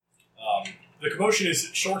The commotion is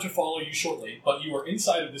sure to follow you shortly, but you are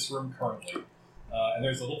inside of this room currently. And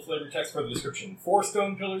there's a little flavored text for the description. 4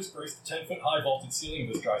 stone pillars grace the 10-foot-high vaulted ceiling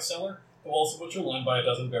of this dry cellar, the walls of which are lined by a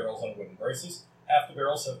dozen barrels on wooden braces. Half the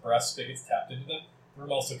barrels have brass spigots tapped into them. The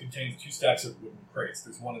room also contains 2 stacks of wooden crates.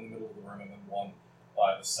 There's one in the middle of the room and then one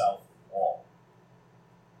by the south wall.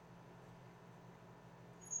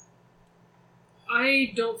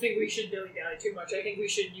 I don't think we should dilly-dally too much. I think we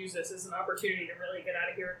should use this as an opportunity to really get out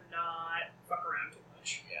of here and not fuck around too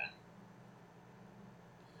much. Yeah.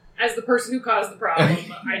 As the person who caused the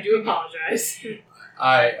problem, I do apologize.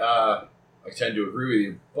 I tend to agree with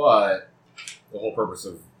you, but the whole purpose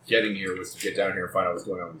of getting here was to get down here and find out what's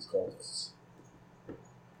going on with these cultists.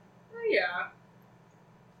 Yeah.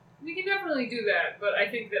 We can definitely do that, but I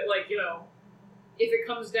think that, like, you know, if it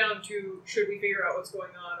comes down to should we figure out what's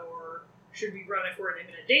going on or should we run if we're in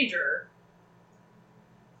imminent danger?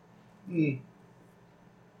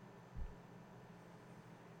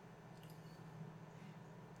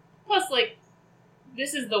 Plus, like,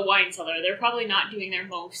 this is the wine cellar. They're probably not doing their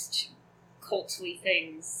most cultly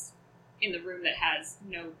things in the room that has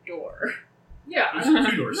no door. Yeah. There's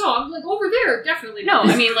 2 doors. No, I'm like, over there, definitely. No,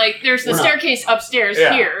 I mean, like, there's the staircase upstairs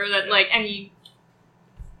here that, like, any,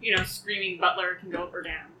 screaming butler can go up or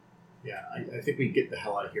down. Yeah, I think we get the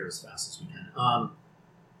hell out of here as fast as we can.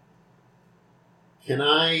 Can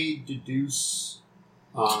I deduce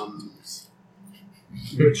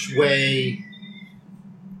which way,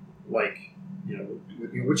 like,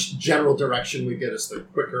 which general direction would get us the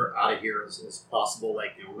quicker out of here as possible?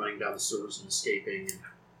 Like, running down the sewers and escaping,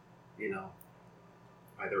 and,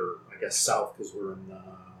 either, I guess, south because we're in the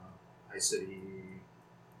High City.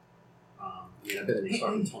 I've been in these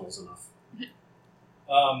fucking tunnels enough.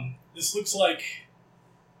 This looks like,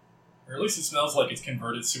 or at least it smells like it's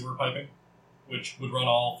converted sewer piping, which would run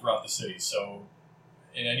all throughout the city. So,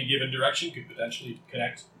 in any given direction, could potentially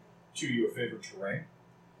connect to your favorite terrain.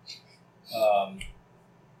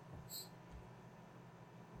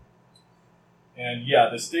 And yeah,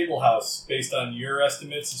 the stable house, based on your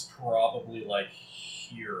estimates, is probably like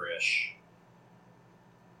here-ish.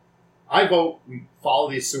 I vote we follow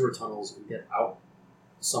these sewer tunnels and get out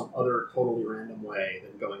some other totally random way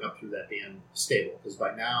than going up through that damn stable. Because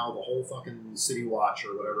by now, the whole fucking City Watch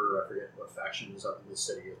or whatever, I forget what faction is up in this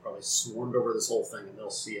city, is probably swarmed over this whole thing, and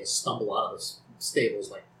they'll see us stumble out of the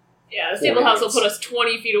stables like. Yeah, the stable house will put us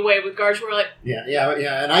 20 feet away with guards who are like, Yeah,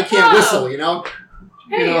 and I can't whistle,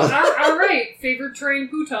 Hey, all right, favorite train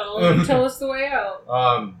poo tunnel, tell us the way out.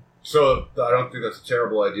 So I don't think that's a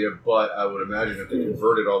terrible idea, but I would imagine if they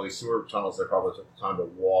converted all these sewer tunnels, they probably took the time to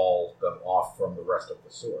wall them off from the rest of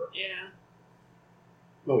the sewer. yeah.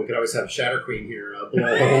 Well, we could always have Shatter Queen here blow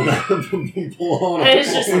a hole in That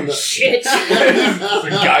is just shit.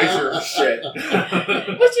 The geyser of shit.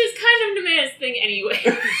 Which is kind of Neman's thing anyway.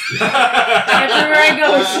 Everywhere I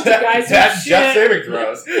go, it's just a guy's That's shit. death saving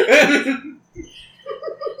throws.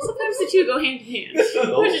 Sometimes the two go hand in hand.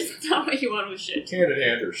 Which is not what you want with shit. Hand in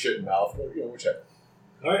hand or shit in mouth, whichever.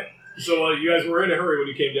 Alright, so you guys were in a hurry when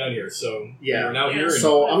you came down here, so you're now here. And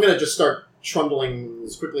So I'm going to just start trundling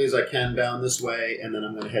as quickly as I can down this way, and then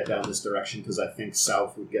I'm going to head down this direction because I think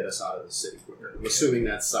south would get us out of the city quicker. I'm assuming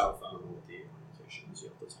that's south. I don't know what the orientation is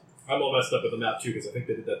yet. I'm all messed up with the map too because I think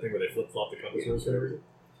they did that thing where they flip-flopped the compass rose and everything.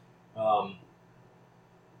 When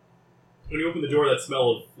you open the door, that smell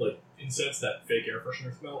of like incense, that fake air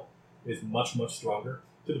freshener smell, is much, much stronger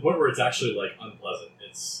to the point where it's actually like unpleasant.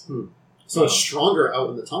 It's So it's stronger out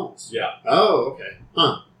in the tunnels. yeah. Oh, okay.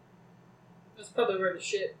 Huh. That's probably where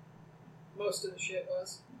most of the shit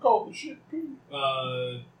was. Call the shit.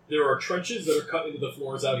 There are trenches that are cut into the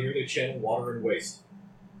floors out here. They channel water and waste.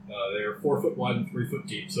 They are 4 foot wide and 3 foot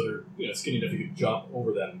deep, so they're skinny enough you could jump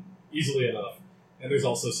over them easily enough. And there's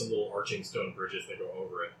also some little arching stone bridges that go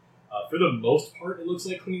over it. For the most part, it looks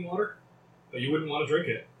like clean water, but you wouldn't want to drink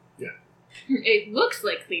it. It looks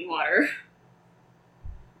like clean water.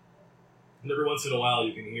 And every once in a while,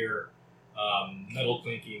 you can hear metal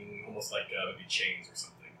clinking, almost like maybe chains or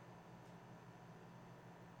something.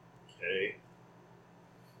 Okay.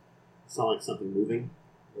 It's not like something moving,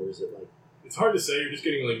 or is it like? It's hard to say. You're just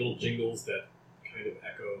getting like little jingles that kind of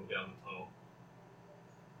echo down the tunnel.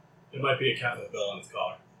 It might be a cat with a bell on its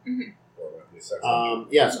collar. Mm-hmm. Or it might be a sex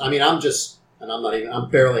Yes. I mean, I'm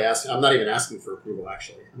barely asking. I'm not even asking for approval.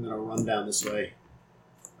 Actually, I'm going to run down this way.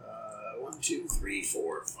 1, 2, 3,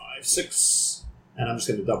 4, 5, 6, and I'm just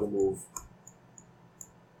going to double move.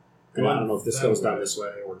 And I don't know if this goes down this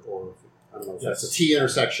way, or I don't know if that's a T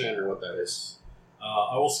intersection or what that is.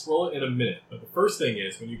 I will scroll it in a minute, but the first thing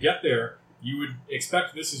is, when you get there, you would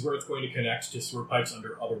expect this is where it's going to connect to sewer pipes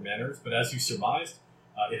under other manors, but as you surmised,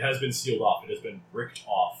 It has been sealed off. It has been bricked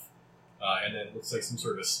off, and then it looks like some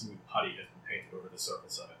sort of a smooth putty has been painted over the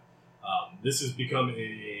surface of it. This has become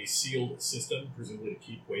a sealed system, presumably to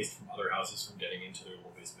keep waste from other houses from getting into their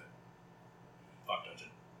little basement. Fuck dungeon.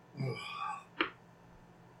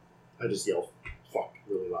 I just yell "fuck"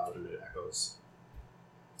 really loud and it echoes.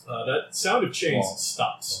 That sound of chains Wow.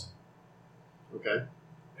 stops, Okay.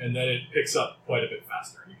 and then it picks up quite a bit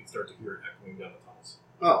faster, and you can start to hear it echoing down the tunnels.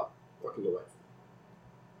 Oh, fucking delight.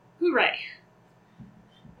 Hooray.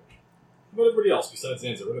 What about everybody else besides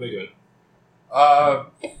Zanza? What are they doing?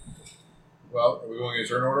 Well, are we going in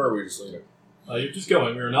turn order, or are we just leaving? You're just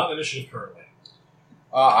going. We are not in initiative currently.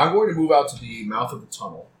 I'm going to move out to the mouth of the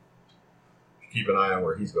tunnel. Keep an eye on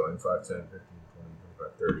where he's going. 5, 10, 15, 20,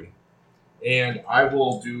 25, 30. And I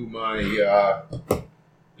will do my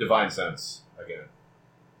Divine Sense again.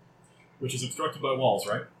 Which is obstructed by walls,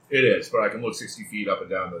 right? It is, but I can look 60 feet up and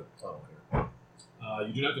down the tunnel here.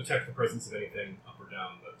 You do not detect the presence of anything up or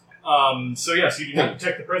down the tunnel. So yes, you do not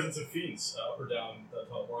detect the presence of fiends up or down the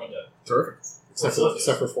tunnel or undead. Terrific.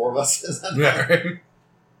 Except for 4 of us. Is that Yeah, right?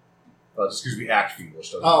 Just because we act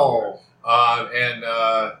fiendish doesn't Oh. matter. And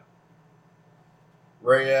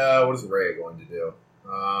Rhea, what is Rhea going to do?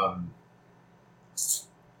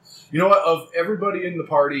 You know what? Of everybody in the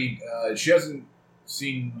party, she hasn't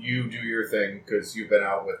seen you do your thing because you've been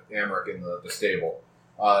out with Amric in the stable.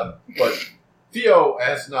 But Theo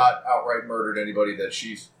has not outright murdered anybody that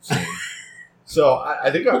she's seen. So I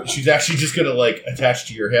think she's actually just going to, like, attach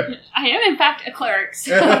to your hip. I am, in fact, a cleric,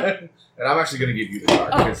 so... And I'm actually going to give you the card.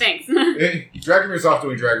 Oh, because thanks. Dragomir's off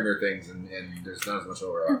doing Dragomir things, and there's not as much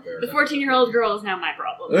overlap there. The 14-year-old girl is now my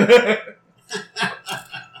problem.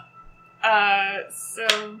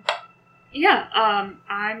 So... Yeah,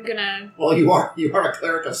 I'm gonna... Well, you are a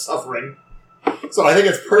cleric of suffering, so I think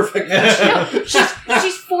it's perfect. No,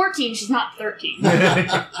 she's 14, she's not 13. Not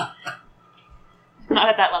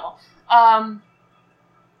at that level.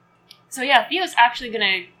 So yeah, Theo's actually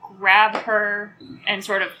gonna grab her and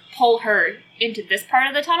sort of pull her into this part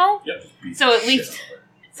of the tunnel. Yep. So at least...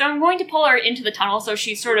 So I'm going to pull her into the tunnel so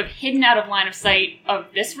she's sort of hidden out of line of sight of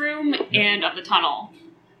this room and of the tunnel.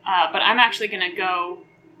 But I'm actually gonna go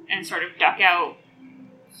and sort of duck out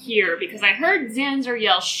here because I heard Zanzer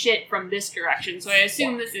yell shit from this direction, so I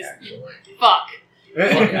assume this is... Fuck.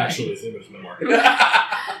 Fuck, actually, is his memoir.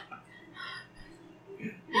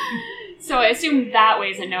 So I assume that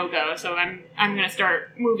way's a no-go, so I'm going to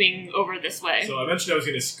start moving over this way. So I mentioned I was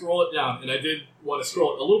going to scroll it down, and I did want to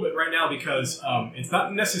scroll it a little bit right now because it's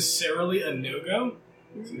not necessarily a no-go.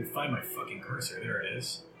 I'm going to find my fucking cursor. There it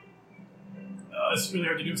is. This is really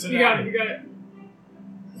hard to do upside down. You got it.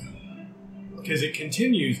 Because it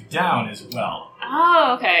continues down as well.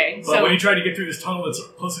 Oh, okay. But when you try to get through this tunnel that's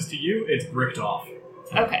closest to you, it's bricked off.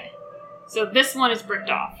 Okay. So this one is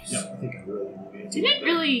bricked off. Yep. I think I really want to Didn't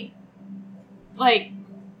really,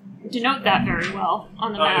 denote that very well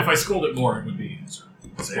on the map. If I scrolled it more, it would be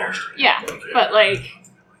there. Yeah, but,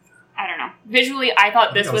 I don't know. Visually, I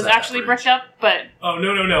thought this was actually bricked up, but... Oh,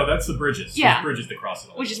 no. That's the bridges. Yeah. There's bridges that cross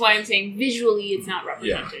it all. Which is why I'm saying visually it's not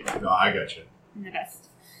represented No, I got you. in the best.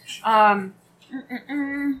 I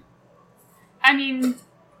mean...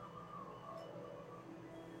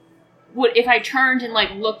 if I turned and,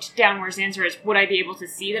 looked down where Zanzer is, would I be able to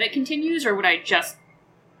see that it continues, or would I just...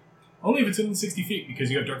 Only if it's within 60 feet, because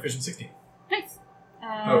you have dark vision 60. Nice.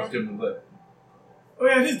 Oh, it's dimly lit. Oh,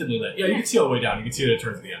 yeah, it is dimly lit. Yeah, you can see all the way down. You can see that it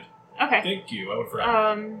turns at the end. Okay. Thank you. I would have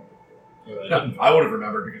forgotten. I would have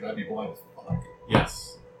remembered because I'd be blind as fuck.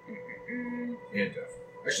 Yes. And deaf.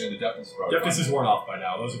 Actually, the deafness is probably Deafness is worn off by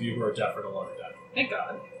now. Those of you who are deaf are no longer deaf. Thank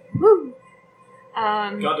God. Woo!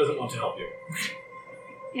 God doesn't want to help you.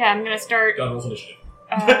 Yeah, I'm gonna start... God rolls initiative.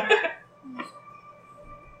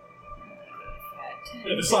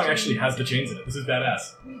 Yeah, this song actually has the chains in it. This is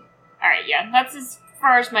badass. Alright, yeah, that's as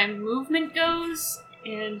far as my movement goes,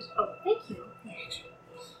 and... Oh, thank you.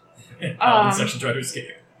 This section tried to escape.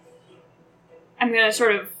 I'm gonna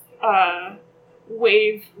sort of,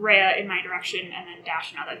 wave Rhea in my direction and then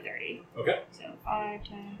dash another 30. Okay. So 5,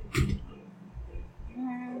 10, 15,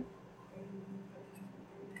 20,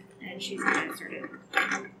 and she's gonna sort of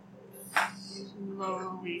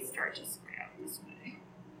slowly start to spread out this way.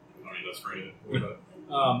 Oh, yeah, that's right.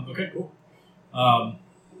 Okay, cool.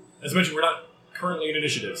 As mentioned, we're not currently in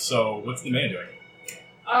initiative, so what's the man doing?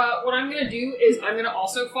 What I'm going to do is I'm going to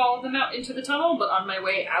also follow them out into the tunnel, but on my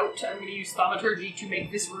way out, I'm going to use Thaumaturgy to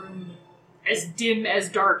make this room as dim, as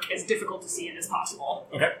dark, as difficult to see in as possible.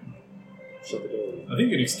 Okay. Shut the door. I think you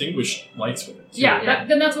can extinguish lights with it. Yeah,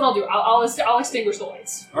 then that's what I'll do. I'll extinguish the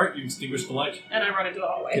lights, Alright, you extinguish the light. and I run into the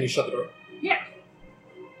hallway. Can you shut the door? Yeah.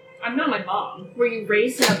 I'm not my mom. Were you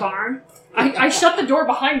raised in a barn? I shut the door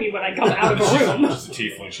behind me when I come out of a room. Just a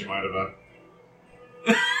tiefling, she might have been.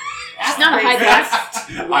 That's not a high class.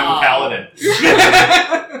 I'm a paladin.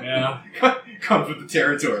 Yeah. Comes with the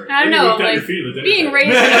territory. I don't You know. looked at your Like, feet at the dinner being table.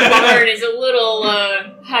 raised in a barn is a little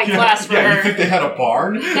high class for Yeah, you her. think they had a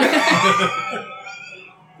barn?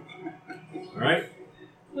 Alright.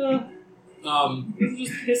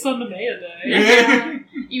 Just piss on the Maya day. Yeah.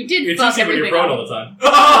 You did It's fuck easy when you're everything prone up. all the time.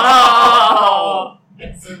 Oh! I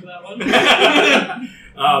deserve that one.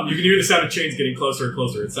 You can hear the sound of chains getting closer and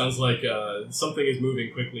closer. It sounds like something is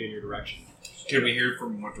moving quickly in your direction. Can we hear it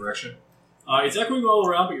from what direction? It's echoing all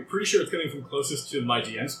around, but you're pretty sure it's coming from closest to my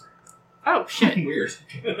DM screen. Oh, shit. Weird.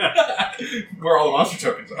 Where all the monster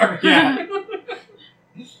tokens are. Yeah.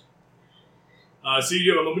 So you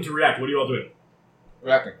do have a moment to react. What are you all doing?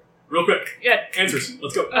 Reacting. Real quick. Yeah. Answers.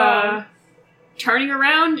 Let's go. Turning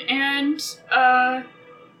around and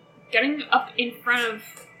getting up in front of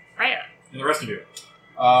Rhea. And the rest of you.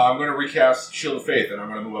 I'm going to recast Shield of Faith, and I'm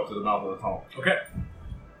going to move up to the mouth of the tunnel. Okay.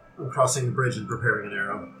 I'm crossing the bridge and preparing an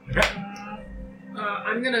arrow.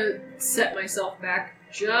 I'm gonna set myself back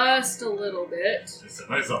just a little bit, I set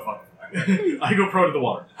myself up. I go prone to the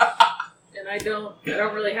water. and I don't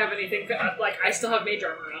really have anything. Like I still have mage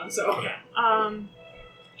armor on, so Okay.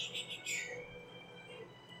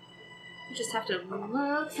 You just have to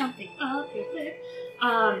look something up real quick.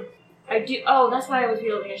 I do. Oh, that's why I was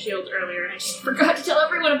wielding a shield earlier, and I just forgot to tell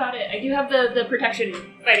everyone about it. I do have the protection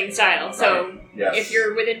fighting style, so Yes. if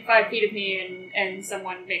you're within 5 feet of me and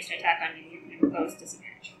someone makes an attack on you, you can impose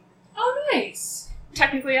disadvantage. oh nice.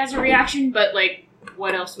 Technically as a reaction, but like,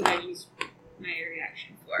 what else would I use my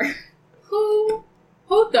reaction for? Who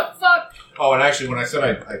the fuck? Oh, and actually, when I said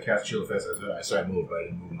I cast Shield of Faith, I said I moved, but I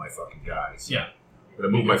didn't move my fucking guys. Yeah. But I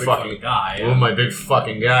moved my Big fucking guy. Move my big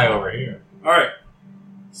fucking guy over here. Alright.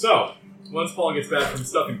 So, once Paul gets back from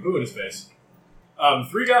stuffing poo in his face,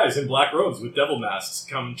 3 guys in black robes with devil masks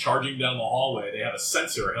come charging down the hallway. They have a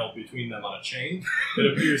censer held between them on a chain that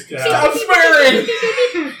appears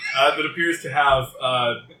to have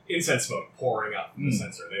incense smoke pouring up from the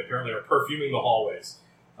censer. They apparently are perfuming the hallways.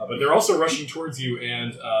 But they're also rushing towards you,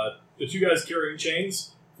 and the 2 guys carrying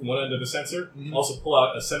chains from one end of the censer also pull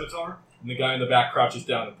out a scimitar, and the guy in the back crouches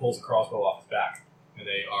down and pulls a crossbow off his back. And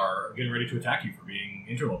they are getting ready to attack you for being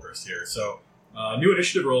interlopers here. So, new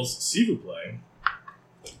initiative rolls, s'il vous plaît.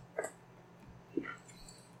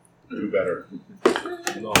 Do better.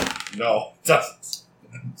 No. No, doesn't.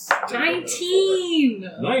 19.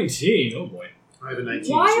 19, oh boy. I have a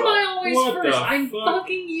 19 Why as am well. I always What first? the I'm fuck?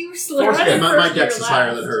 fucking useless. Force Yeah, I'm my first dex year is higher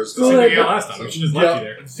last. than hers. Same thing you got last time. She just left you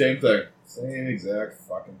there. Same thing. Same exact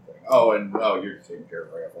fucking thing. Oh, and you're taking care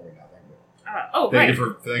of Rhea for me now. Thank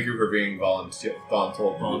you. Thank you for being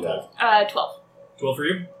voluntold to do that. 12. 12 for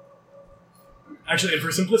you? Actually, and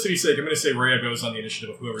for simplicity's sake, I'm going to say Rhea goes on the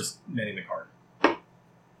initiative of whoever's manning the card.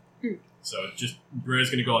 So, just, Rhea's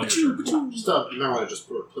going to go on your turn. Just, you might want to just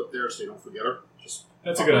put a clip there so you don't forget her. Just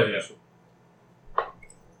That's a good idea.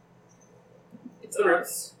 It's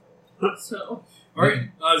us. So Alright,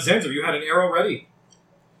 Zanzer, you had an arrow ready.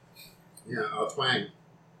 Yeah, twang.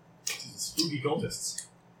 Spooky cultists.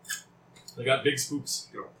 They got big spooks.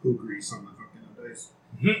 You know, poo grease on the fucking dice.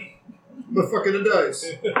 The fucking dice.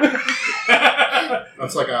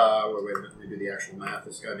 That's like wait a minute, let me do the actual math.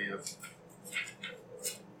 This guy may have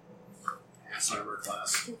armor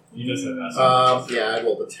class. You just said that. Yeah, I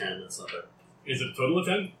rolled a 10. That's not bad. Is it a total of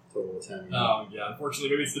 10? Total of 10. Yeah. Yeah, unfortunately,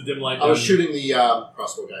 maybe it's the dim light. I was gun. shooting the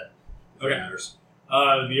crossbow guy. If Okay. it matters.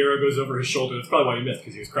 The arrow goes over his shoulder. That's probably why you missed,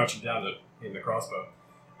 because he was crouching down to aim the crossbow.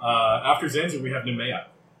 After Zanzer, we have Nemea.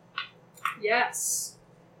 yes,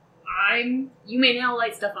 You may now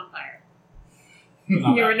light stuff on fire.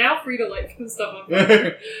 you are now free to light some stuff on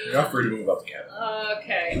fire. You're not free to move up the cabin.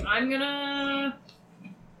 Okay, I'm gonna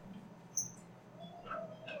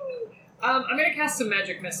cast some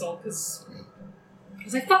magic missile because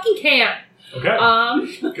I fucking can. Okay.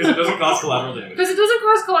 Because it doesn't cost collateral damage. Because it doesn't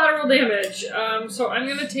cause collateral damage. So I'm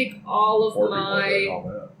gonna take all of 4 people my dead,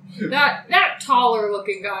 all that. that taller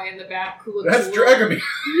looking guy in the back who looks That's a little- Dragomir.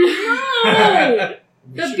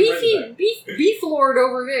 No, We the should beefy write that. beef lord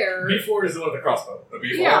over there. B4 is the one with the crossbow. The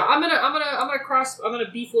B4. Yeah, I'm gonna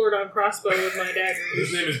beef lord on crossbow with my dagger.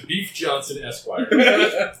 His name is Beef Johnson Esquire.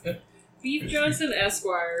 Beef Johnson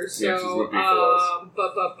Esquire. Yes, is So, what beef was.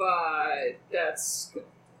 that's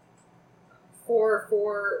 4,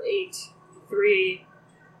 4, 8, 3,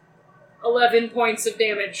 11 points of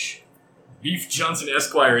damage. Beef Johnson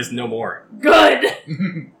Esquire is no more. Good.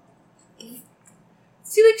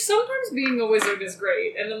 See, like, sometimes being a wizard is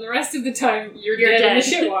great, and then the rest of the time, you're dead in the dead.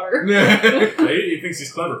 shit water. He thinks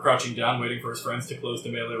he's clever, crouching down, waiting for his friends to close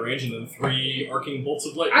to melee range, and then 3 arcing bolts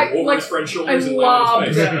of light I- go over like, his friend's I shoulders and land lob in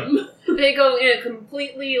his face. them. They go in a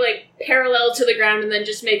completely, like, parallel to the ground and then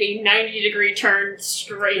just make a 90-degree turn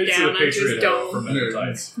straight It's down the onto his Patriot arrow from dome. Men in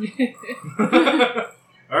Tights.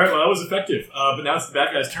 Alright, well, that was effective. But now it's the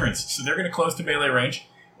bad guys' turns. So they're going to close to melee range.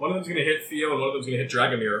 One of them's going to hit Theo, and one of them's going to hit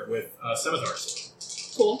Dragomir with scimitars.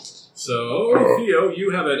 Cool. So, Theo, you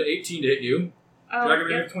have an 18 to hit you. Oh, Dragomir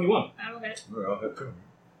yep. has 21. That'll hit. Well, that too.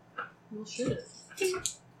 Well, shit.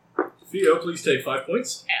 Theo, please take 5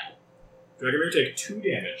 points. Ow. Dragomir, take 2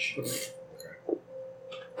 damage.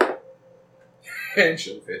 And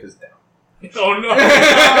Shield of Faith is down. Oh no!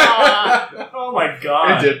 Oh my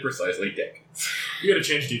god! It did precisely dick. You gotta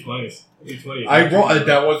change D20s. D20.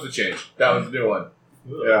 That was the change. That was the new one.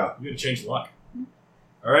 Ugh, Yeah. You gotta change luck.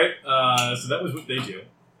 Alright, so that was what they do.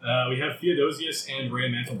 We have Theodosius and Rhea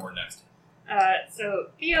Mantlemore next. So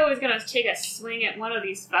Theo is gonna take a swing at one of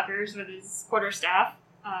these fuckers with his quarterstaff.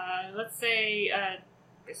 Let's say,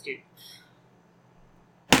 this dude.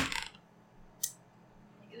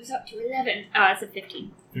 It goes up to 11. It's a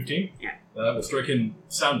 15. 15? Yeah. Will strike him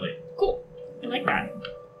soundly. Cool. I like that.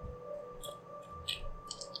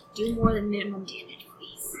 Do more than minimum damage,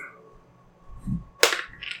 please.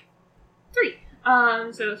 3.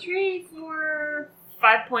 So 3, 4,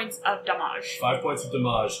 5 points of damage. 5 points of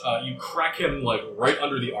damage. You crack him, like, right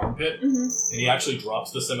under the armpit, Mm-hmm. and he actually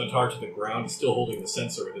drops the scimitar to the ground. He's still holding the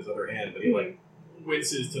censer with his other hand, but he, like,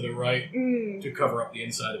 winces to the right to cover up the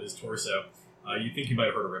inside of his torso. You think he might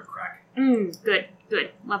have heard a rib crack. Good,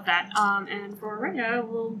 good. Love that. And for Rhea,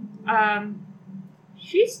 we'll,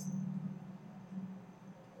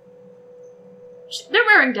 they're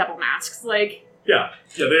wearing devil masks, like, Yeah,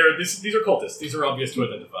 these are cultists. These are obvious to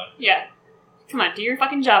identify. yeah. Come on, do your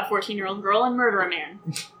fucking job, 14-year-old girl, and murder a man.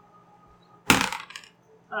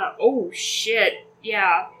 Oh shit.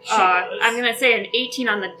 Yeah. I'm gonna say an 18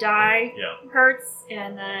 on the die Yeah. hurts,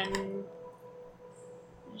 and then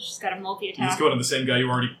she's got a You multi-attack. just go to the same guy you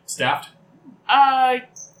already staffed?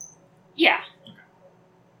 Yeah.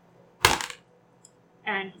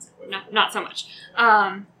 And not so much.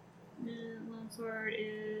 Longsword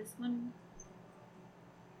is 1.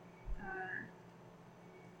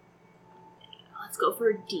 Let's go for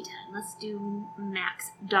a D10. Let's do max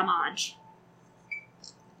damage.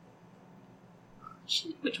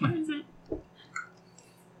 Shit, which one is it?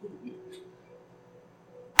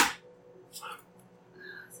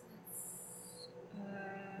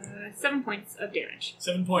 7 points of damage.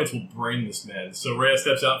 7 points will brain this man. So Rhea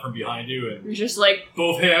steps out from behind you and It's just like,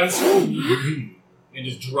 both hands and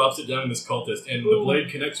just drops it down in this cultist. And the blade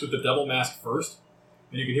connects with the devil mask first.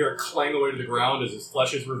 And you can hear it clang away to the ground as his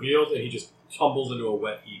flesh is revealed, and he just tumbles into a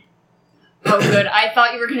wet heap. oh good. I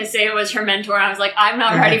thought you were going to say it was her mentor, and I was like, I'm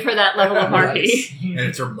not ready for that level of harpy. And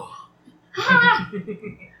it's her mom.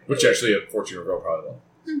 Which actually a 14-year-old girl probably will.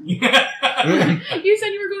 You said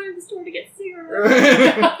you were going to the store to get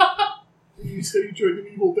cigarettes. You said you joined an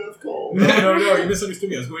evil death call. No, you misunderstood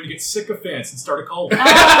me. I was going to get sycophants and start a cult.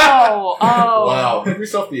 Oh. Wow. Give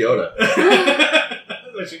yourself the Yoda.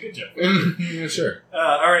 That's actually a good joke. Yeah, sure.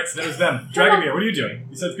 Alright, so that was them. Dragomir, what are you doing?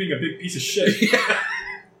 Besides being a big piece of shit.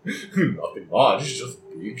 Nothing much, just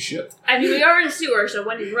big shit. I mean, we are in a sewer, so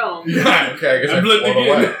when in Rome. Yeah, okay, I guess I'm I float blending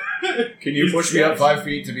away. in. Can you push me up 5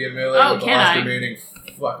 feet to be in melee Oh, with the can last I? remaining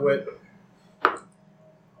fuckwit? I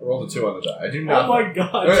rolled a 2 on the die. I do Oh not. my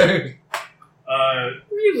god.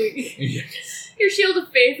 Really? Yes. Your shield of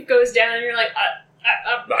faith goes down, and you're like, I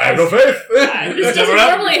have no faith. this doesn't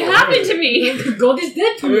normally happen to me. God is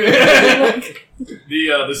dead to me.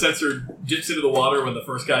 The sensor dips into the water when the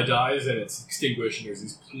first guy dies, and it's extinguished, and there's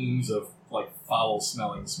these plumes of, like,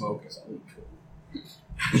 foul-smelling smoke.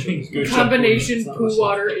 Good job. Combination poo,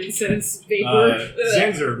 water, incense, vapor.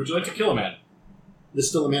 Zanzer, would you like to kill a man? This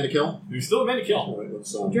still a man to kill? You're still a man to kill. Alright,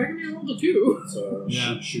 let's Dragomir rolled a 2. let's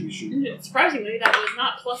Yeah. shoot. Surprisingly, that was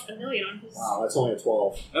not plus a million on his. Wow, that's only a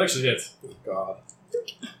 12. That actually hits. Oh, God.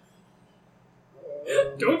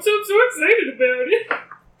 Don't sound so excited about it.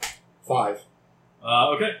 5.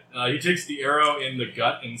 Okay. He takes the arrow in the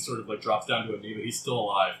gut and sort of like drops down to a knee, but he's still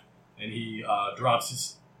alive. And he drops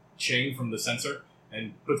his chain from the sensor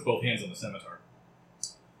and puts both hands on the scimitar.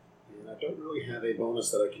 And I don't really have a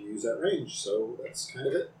bonus that I can use at range, so that's kind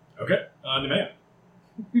of it. Okay. Nemea.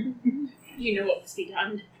 You know what must be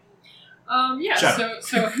done. Yeah, Shadow.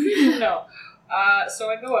 so no. So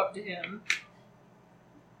I go up to him.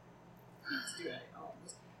 Let's do it.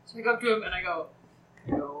 So I go up to him and I go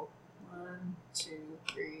 1, 2,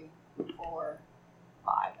 3, 4,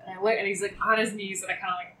 5. And I look, and he's like on his knees, and I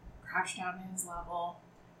kind of like crouch down to his level.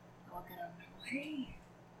 I look at him, and I go, hey,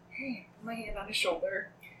 put my hand on his shoulder,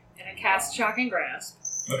 and I cast Shock and Grasp.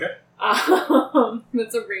 Okay.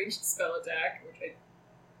 That's a ranged spell attack, which I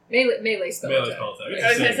melee spell Melee attack. spell attack. I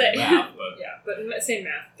was gonna say, Math, but... yeah, but same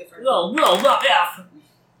math, different. No, not F.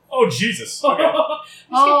 Oh, Jesus. Okay.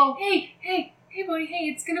 Oh, hey, buddy, hey,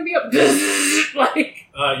 it's gonna be up. Like,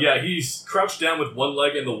 Yeah, he's crouched down with one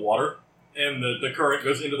leg in the water, and the current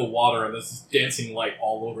goes into the water, and there's this dancing light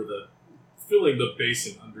all over filling the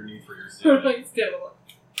basin underneath where you're standing. like still.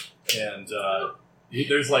 And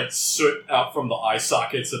there's like soot out from the eye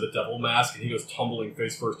sockets of the devil mask, and he goes tumbling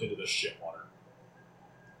face first into the shit water.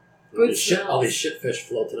 Good All these smells. shit fish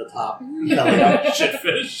float to the top. Shit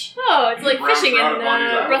fish. Oh, it's like Brown fishing in trout upon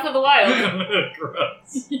his eye. Breath of the Wild.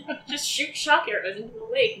 Gross. Just shoot shock arrows into the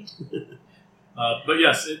lake. But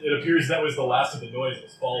yes, it appears that was the last of the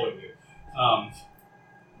noises following you.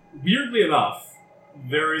 Weirdly enough,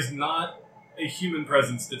 there is not a human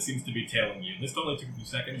presence that seems to be tailing you. This only took a few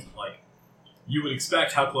seconds, but like, you would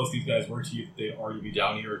expect how close these guys were to you that they'd already be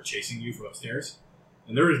down here chasing you from upstairs.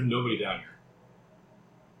 And there is nobody down here.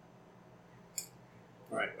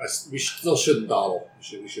 Alright, we still shouldn't dawdle.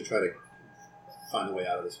 We should try to find a way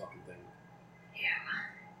out of this fucking thing. Yeah.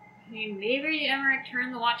 I mean, maybe Emmerich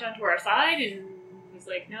turned the watch onto our side and was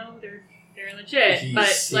like, no, they're legit. He's but,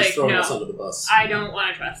 throwing us no, under the bus. I don't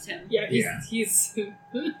want to trust him. Yeah, Yeah. he's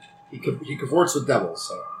He cavorts with devils,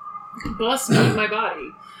 so. bust me in my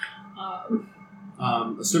body.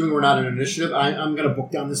 Assuming we're not in initiative, I'm going to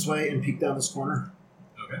book down this way and peek down this corner.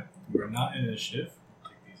 Okay. We're not in initiative.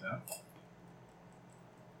 Take these out.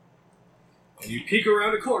 And you peek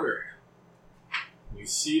around a corner. You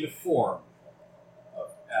see the form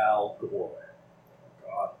of Al Gore.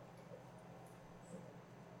 God.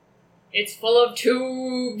 It's full of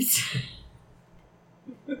tubes.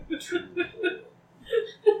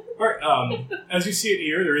 Alright, as you see it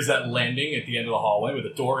here, there is that landing at the end of the hallway with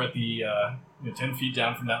a door at the 10 feet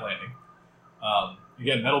down from that landing.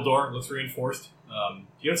 Again, metal door, looks reinforced.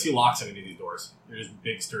 You don't see locks on any of these doors. They're just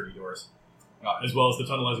big, sturdy doors. As well as the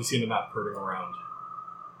tunnel as you see in the map curving around.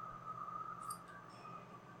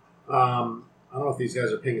 I don't know if these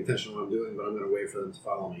guys are paying attention to what I'm doing, but I'm going to wait for them to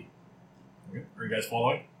follow me. Okay. Are you guys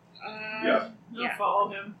following? Yeah. I'll follow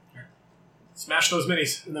him. Smash those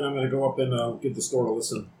minis. And then I'm going to go up and get this door to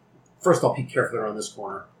listen. First, I'll peek carefully around this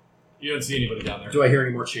corner. You don't see anybody down there. Do I hear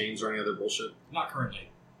any more chains or any other bullshit? Not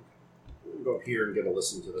currently. I'll go up here and get a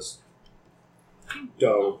listen to this.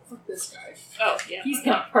 Doe. Fuck this guy. Oh, yeah. He's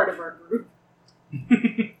not part of our group.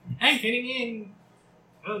 I'm fitting in.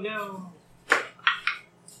 Oh no.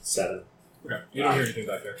 7. Okay. You don't hear anything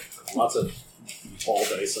back there. Lots of ball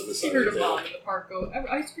dice on this He side heard of a the mom table. in the park go,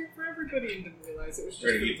 ice cream for everybody, and didn't realize it was just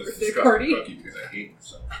Ready for to the eat this birthday disgusting party. cookie because I hate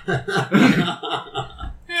myself.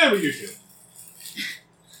 Yeah, we do too.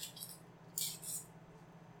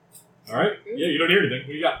 Alright. Yeah, you don't hear anything. What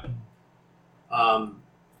do you got?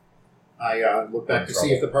 I look back to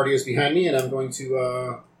see if the party is behind me, and I'm going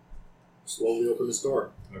to slowly open this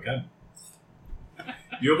door. Okay.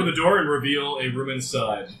 You open the door and reveal a room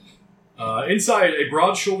inside. Inside, a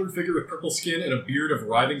broad-shouldered figure with purple skin and a beard of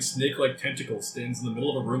writhing snake-like tentacles stands in the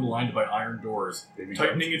middle of a room lined by iron doors,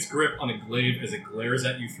 tightening its grip on a glaive as it glares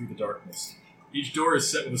at you through the darkness. Each door is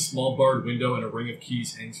set with a small barred window, and a ring of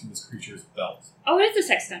keys hangs from this creature's belt. Oh, it is a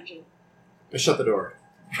sex dungeon. I shut the door.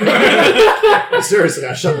 Seriously,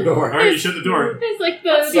 I shut the door. Alright, you shut the door. It's like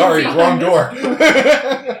the... Sorry, wrong door.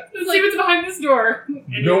 Let's see what's behind this door.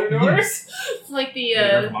 Any Nope. other doors? It's like the,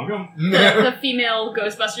 Yeah, come on, go. the female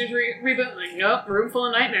Ghostbusters reboot. Like, nope, room full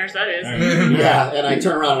of nightmares, that is. Alright. Yeah, and I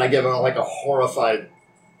turn around and I give a horrified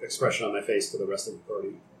expression on my face to the rest of the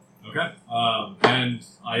party. Okay. And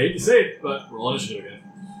I hate to say it, but roll initiative again.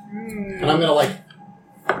 And I'm gonna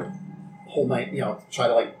hold my, try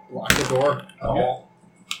to lock the door at all.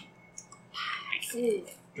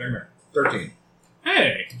 Dragmar. 13.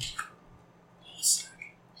 Hey!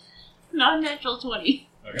 Not a natural 20.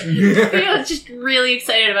 Okay. I was just really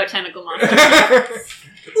excited about tentacle monsters.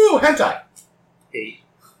 Ooh, hentai. 8.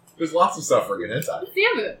 There's lots of suffering in hentai.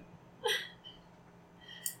 Damn it.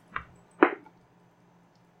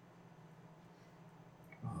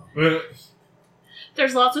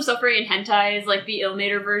 There's lots of suffering in hentai is like the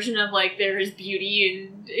Ilmater version of there is beauty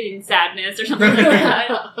in sadness or something like that.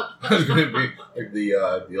 It's going to be like the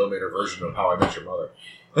elevator version of How I Met Your Mother.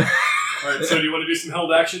 Alright, so do you want to do some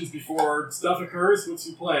held actions before stuff occurs? What's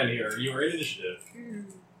your plan here? You are in initiative.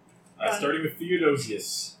 Starting with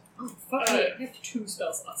Theodosius. Oh, fuck me. I have 2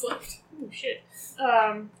 spell slots left. Oh shit.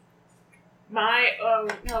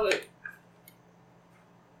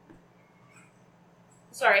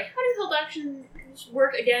 Sorry, how do held actions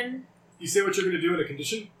work again? You say what you're going to do in a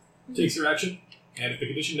condition, takes your action, and if the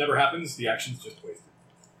condition never happens, the action's just wasted.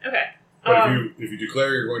 Okay. But if you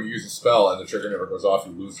declare you're going to use a spell and the trigger never goes off,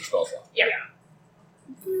 you lose the spell slot. Yeah.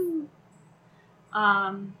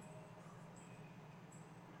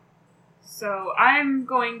 So I'm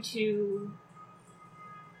going to.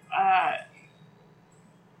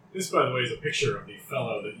 This, by the way, is a picture of the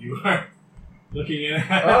fellow that you are looking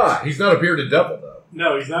at. He's not a bearded devil, though.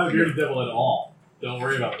 No, he's not a bearded devil at all. Don't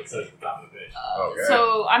worry about what it says at the top of the page. Okay.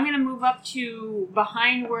 So I'm going to move up to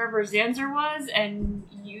behind wherever Zanzer was and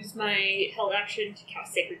use my held action to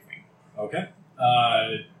cast Sacred Flame Okay.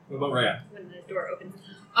 What about Rhea? when the door opens.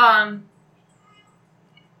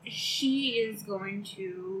 She is going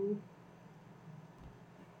to.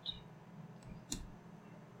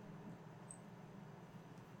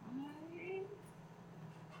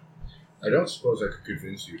 I don't suppose I could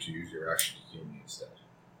convince you to use your action to heal me instead.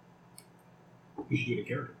 You should do it in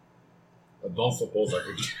character. I don't suppose I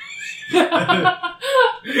could.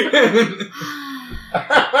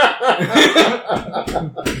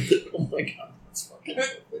 Oh my god, that's fucking.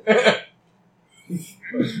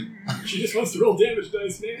 She just wants to roll damage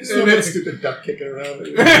dice, man. So that stupid duck kicking around.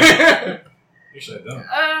 Actually, I don't.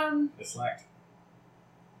 I slacked.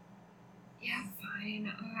 Yeah,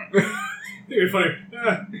 fine. Think it'd be funny.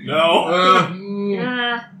 No.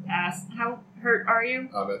 Pass. How hurt are you?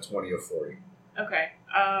 I'm at 20 of 40. Okay.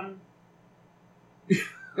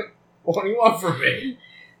 What do you want from me?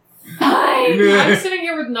 Fine. I'm sitting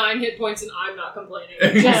here with 9 hit points and I'm not complaining.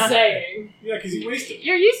 Just saying. Yeah, because you wasted.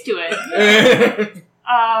 You're used to it.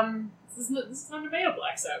 This is not a Maya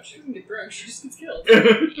Black Sap. She doesn't get drunk, she just gets killed.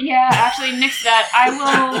 Yeah, actually, nix that. I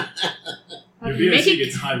will Your make BSC it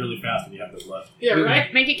gets high really fast when you have those left. Yeah,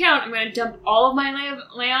 right? make it count. I'm going to dump all of my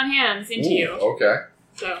lay on hands into Ooh, you. Okay.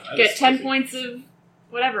 So That get is 10 spicy. points of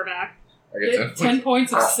whatever back. I get Get 10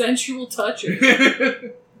 points of sensual touching.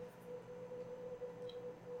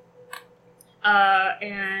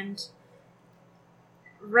 And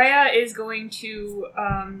Rhea is going to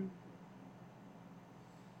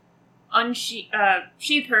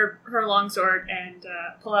sheath her longsword and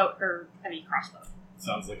pull out her heavy crossbow.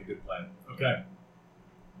 Sounds like a good plan. Okay.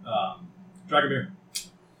 Dragomir.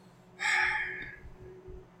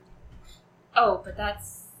 Oh, but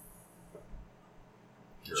that's...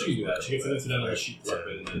 She can do that. She gets an incidental sheet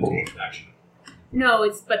weapon and then takes action. No,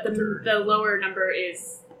 but the lower number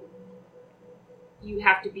is... You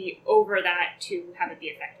have to be over that to have it be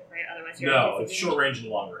effective, right? Otherwise you're... No, it's short range and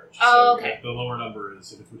long range. Oh, So okay. if the lower number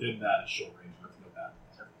is, if it's within that, it's short range. Nothing like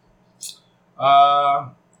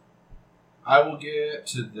that. I will get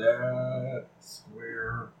to that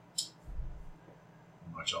square.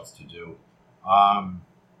 Not much else to do.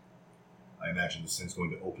 I imagine this thing's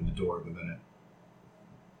going to open the door the minute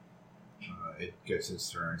it gets its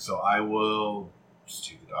turn. So I will just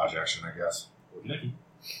do the dodge action, I guess. Okey-dokey.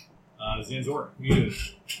 Zanzor, what are you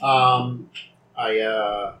doing?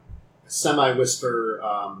 I semi-whisper,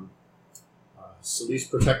 Solis,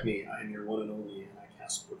 protect me. I am your one and only, and I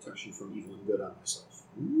cast protection from evil and good on myself.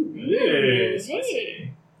 Hey,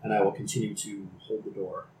 Hey. And I will continue to hold the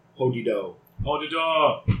door. Ho-de-do. Hold the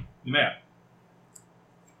door. The man.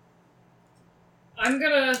 I'm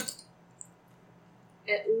gonna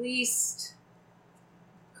at least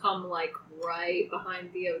come like right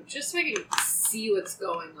behind Theo just so I can see what's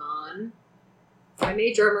going on. My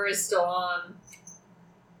mage armor is still on.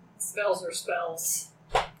 Spells are spells.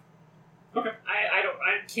 Okay.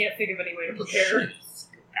 I can't think of any way to prepare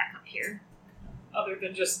Back up here. other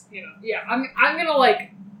than just, yeah, I'm gonna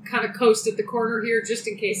like kind of coast at the corner here just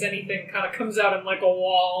in case anything kind of comes out in like a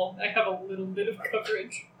wall. I have a little bit of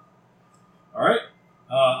coverage. All right.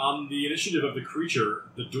 On the initiative of the creature,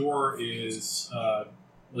 the door is.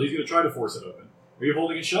 Well, he's going to try to force it open. Are you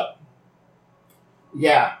holding it shut?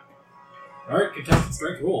 Yeah. All right. Contested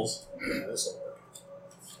strength rolls. Yeah, this'll work.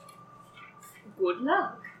 Good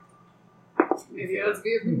luck. Maybe that's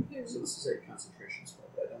be So this is a concentration spell,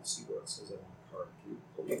 but I don't see where it says it on the card.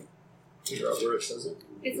 Can you figure out where it says it?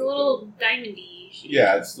 It's a little diamondy.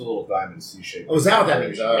 Yeah, it's the little diamond C-shape. Oh, is that what that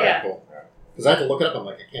means? All right, Yeah. cool. Because I had to look it up. I'm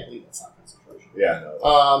like, I can't believe that's not concentration. Yeah, no.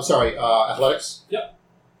 I'm sorry. Athletics. Yep.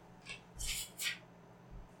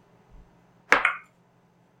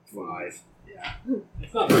 5. Yeah.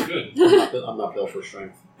 It's not very good. I'm not built for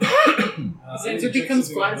strength. Zanzer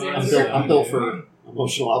becomes flat Zanzer. I'm built for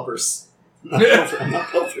emotional outbursts. I'm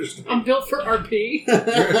not built for strength. I'm built for RP.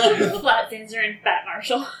 Flat Zanzer and Fat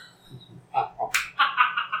Marshall.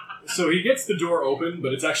 So he gets the door open,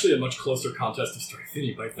 but it's actually a much closer contest of strength than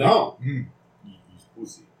you might think. Oh. You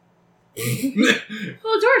pussy. Well,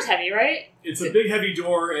 the door's heavy, right? It's a big, heavy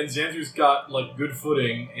door, and Xander's got like good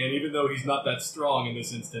footing. And even though he's not that strong in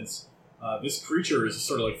this instance, this creature is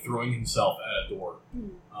sort of like throwing himself at a door.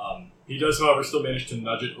 He does, however, still manage to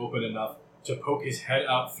nudge it open enough to poke his head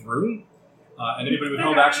out through. And anybody with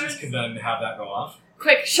held actions can then have that go off.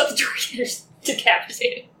 Quick, shut the door. There's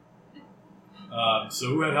decapitated. So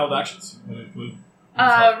who had held actions?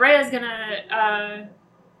 Rhea's gonna.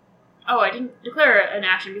 I didn't declare an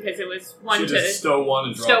action because it was one she to just stow one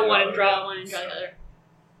and draw stow the one other, and draw yeah. one and draw the other.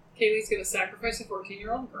 Kaylee's gonna sacrifice a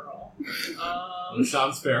 14-year-old girl. That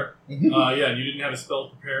sounds fair. Yeah, and you didn't have a spell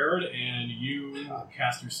prepared, and you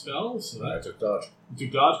cast your spell, so I that took dodge. you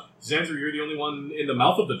dodge. Xander, you're the only one in the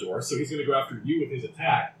mouth of the door, so he's going to go after you with his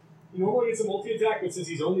attack. He normally gets a multi-attack, but since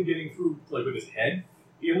he's only getting through like with his head,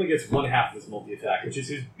 he only gets one half of his multi-attack, which is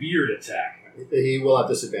his beard attack. He will have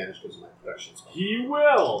disadvantage because of my protection spell. He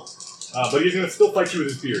will! But he's going to still fight you with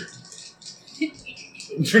his beard.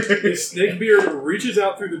 His snake beard reaches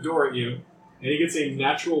out through the door at you, and he gets a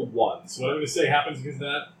natural 1. So what I'm going to say happens because of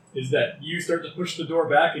that is that you start to push the door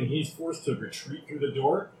back, and he's forced to retreat through the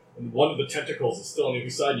door, and one of the tentacles is still on the other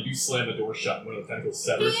side. You do slam the door shut, and one of the tentacles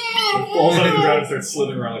severs, and falls onto the ground and starts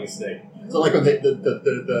slithering around like a snake. So like when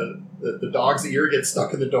the dog's ear gets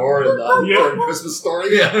stuck in the door in the Yeah. during Christmas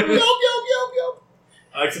story. Yeah. Yelp, yelp, yelp, yelp.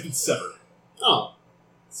 Except it's severed. Oh,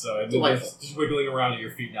 So it's Delightful. just wiggling around at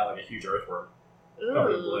your feet now like a huge earthworm.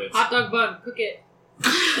 Covered in blades. Hot dog bun, cook it.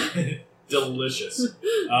 Delicious.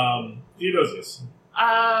 Theodosius.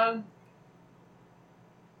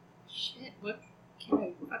 Shit, what can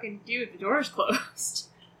I fucking do if the door's closed?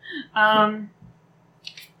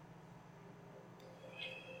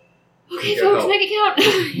 Okay, Get folks, help. make it count.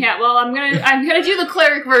 Yeah, well, I'm gonna do the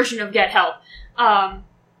cleric version of get help,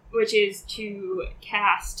 which is to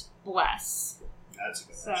cast bless. that's a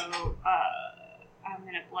good. So, I'm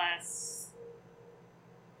gonna bless.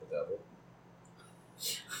 The devil.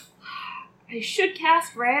 I should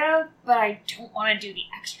cast Rhea, but I don't want to do the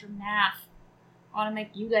extra math. I want to make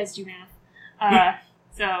you guys do math.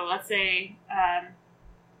 So let's say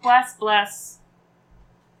bless, bless,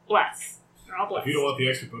 bless. They're all blessed. If you don't want the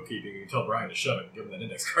extra bookkeeping, you can tell Brian to shove it and give him that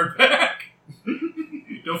index card back.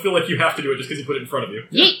 Don't feel like you have to do it just because he put it in front of you.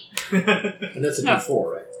 Yeet! And that's a No.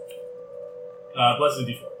 D4, right? Bless is a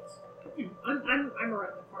D4. I'm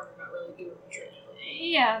around the corner, not really doing much right now.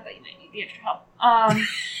 Yeah, but you might need the extra help. I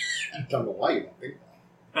don't know why you don't think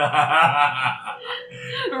that.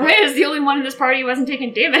 Rhea's the only one in this party who hasn't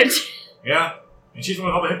taken damage. Yeah, and she's the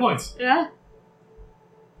one with all the hit points. Yeah.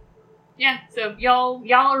 Yeah, so y'all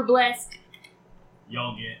are blessed.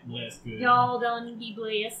 Y'all get blessed good. Y'all done be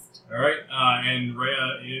blessed. Alright, and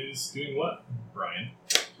Rhea is doing what, Brian?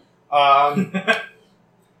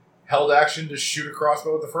 Held action to shoot a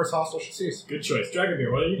crossbow at the first hostile she sees. Good choice. Dragomir,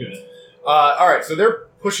 what are you doing? Alright, so they're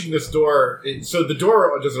pushing this door. So the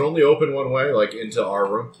door, does it only open one way, like into our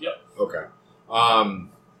room? Yep. Okay.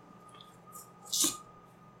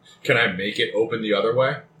 Can I make it open the other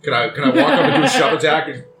way? Can I walk up and do a shove attack?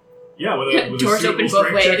 Yeah, with a Doors suitable open both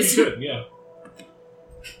strength check, ways. you could, yeah.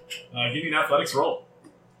 Give me an athletics roll.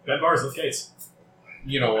 Ben bars, lift gates.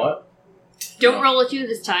 You know what? Don't roll a 2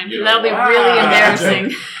 this time, You because that'll be know what? really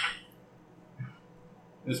embarrassing.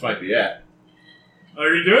 This might be it. Oh,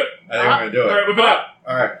 you do it? I think I'm going to do it. Alright, whip it up.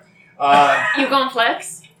 Alright. You going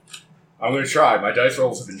flex? I'm going to try. My dice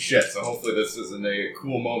rolls have been shit, so hopefully this isn't a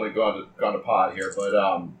cool moment gone to pot here. But,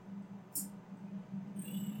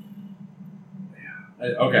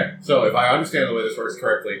 okay, so if I understand the way this works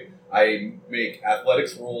correctly, I make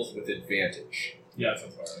athletics rolls with advantage. Yeah, that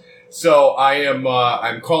sounds about right. So I am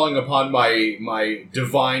I'm calling upon my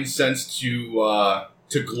divine sense to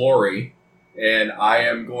glory, and I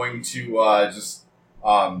am going to just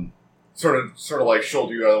sort of like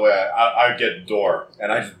shoulder you out of the way. I get the door,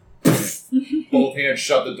 and I just both hands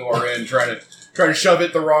shove the door in, trying to shove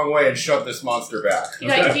it the wrong way and shove this monster back. You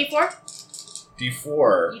got your D4?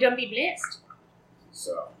 D4. You done be blessed.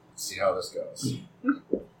 So let's see how this goes.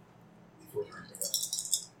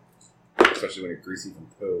 Especially when you're greasy from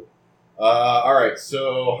poo. Alright,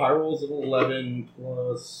 so high rolls of 11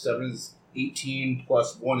 plus 7 is 18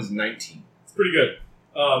 plus 1 is 19. It's pretty good.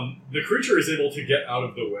 The creature is able to get out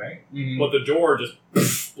of the way, Mm-hmm. but the door just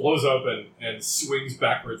blows open and swings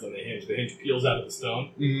backwards on the hinge. The hinge peels out of the stone.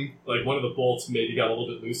 Mm-hmm. Like one of the bolts maybe got a little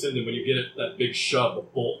bit loosened, and when you get it, that big shove, the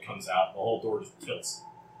bolt comes out, the whole door just tilts.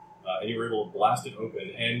 And you were able to blast it open,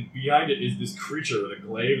 and behind it is this creature with a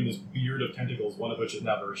glaive and this beard of tentacles, one of which is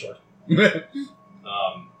now very short. And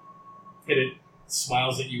it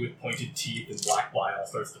smiles at you with pointed teeth, and black bile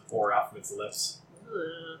starts to pour out from its lips.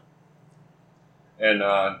 And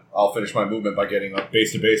I'll finish my movement by getting up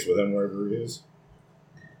base to base with him wherever he is.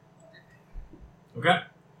 Okay.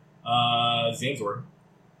 Zanzor.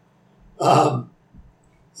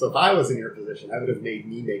 So if I was in your position, I would have made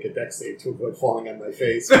me make a dex save to avoid falling on my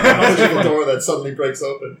face. Pushing the door that suddenly breaks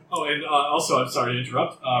open. Oh, and also, I'm sorry to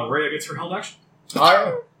interrupt. Rhea gets her held action.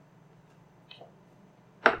 That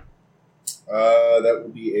will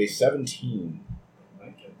be a 17.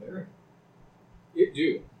 Might get there. It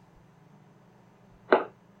do.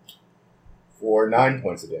 For 9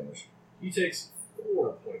 points of damage. He takes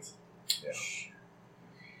 4 points. Yeah.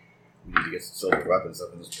 We need to get some silver weapons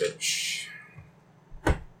up in this bitch.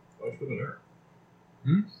 Why would you put them in her?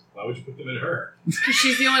 Why would you put them in her? Because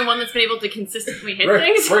she's the only one that's been able to consistently hit Rhea,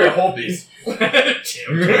 things. Rhea, hold these. Like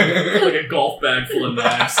a golf bag full of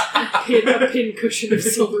knives. A pin cushion of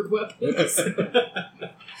silvered weapons. It's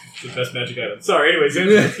the best magic item. Sorry, anyways,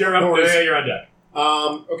 you're up. Rhea, you're on deck.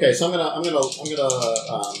 Okay, so I'm gonna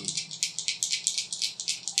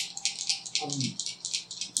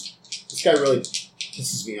this guy really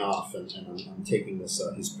pisses me off, and I'm taking this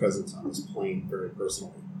his presence on this plane very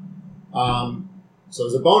personally. So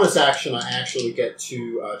as a bonus action, I actually get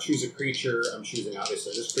to choose a creature. I'm choosing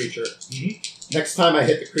obviously this creature. Mm-hmm. Next time I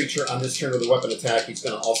hit the creature on this turn with a weapon attack, he's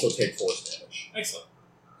going to also take force damage. Excellent.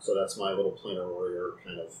 So that's my little planar warrior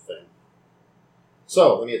kind of thing.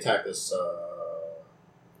 So let me attack this. I'm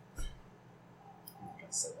not going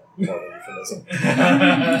to say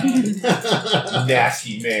that.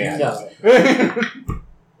 Nasty man. No.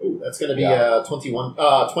 Ooh, that's going to be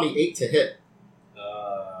 28 to hit.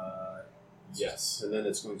 Yes. And then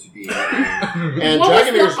it's going to be... and What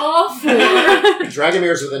Dragomir's, was the offer?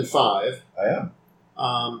 Dragomir's within 5. I am. Can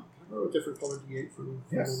I roll a different color D8 for me?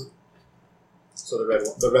 Yes. So the red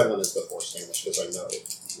one is the force damage, because I know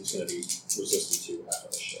he's going to be resistant to half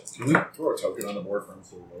of this shit. Can we throw a token on the board for him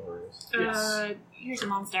so we know where it is? Yes. Here's a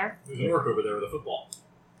monster. There's an orc over there with a football.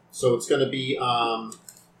 So it's going to be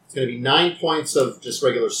 9 points of just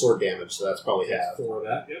regular sword damage, so that's probably half. 4 of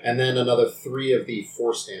that, yep. And then another 3 of the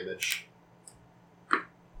force damage.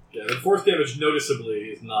 Yeah, the force damage noticeably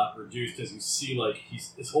is not reduced as you see, like,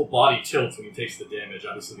 his whole body tilts when he takes the damage.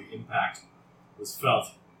 Obviously, the impact was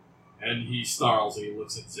felt. And he snarls and he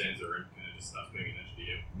looks at Zanzor and kind of just stops paying attention to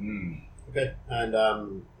you. Okay, and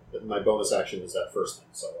my bonus action is that first thing,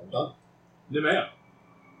 so I'm done. Nemea.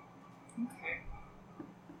 Okay.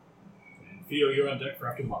 And Theo, you're on deck for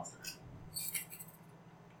after the monster.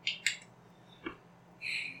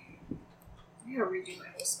 I gotta redo my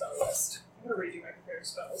whole spell list. I'm gonna redo my prepared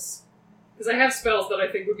spells. Because I have spells that I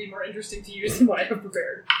think would be more interesting to use than what I have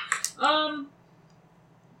prepared.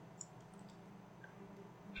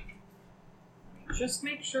 Just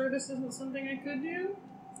make sure this isn't something I could do.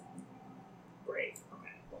 Great.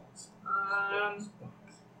 Okay.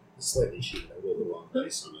 Slightly cheated. I rolled the wrong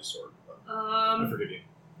dice on my sword. But I forgive you.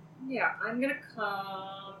 Yeah, I'm gonna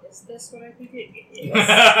come. Is this what I think it is? It's Okay.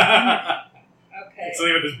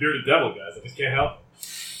 something with this bearded devil, guys. I just can't help it.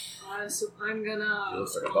 So I'm gonna. He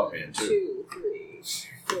looks like a Buckman, too. 2, 3,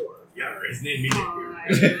 4, Yeah, his name means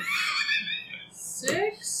 5,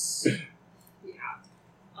 6. Yeah.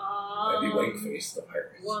 That'd be Wingface, the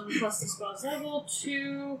pirate. 1 plus the spell's level.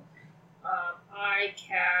 2. I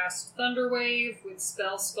cast Thunderwave with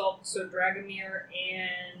Spell Sculpt, so Dragomir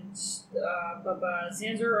and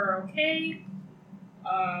Zanzor are okay.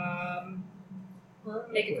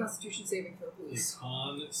 Make a Constitution saving throw, please.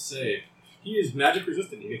 Con save. He is magic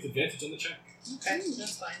resistant. He gets advantage on the check. Okay,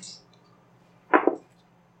 that's fine.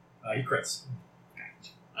 He crits.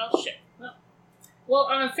 Oh, shit. Well,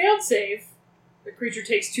 on a failed save, the creature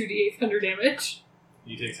takes 2d8 thunder damage.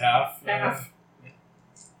 He takes half. Half.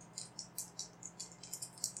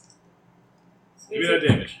 Give me that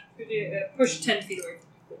damage. Push 10 feet away from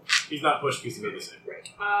you. He's not pushed because he made the save. Right.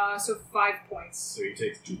 So 5 points. So he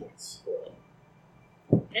takes 2 points.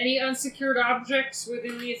 Any unsecured objects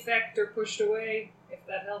within the effect are pushed away, if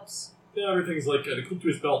that helps. Yeah, everything's like clipped to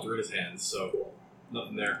his belt or in his hands, so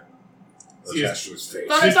nothing there. Attached to his face.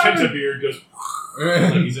 His Kenta beard goes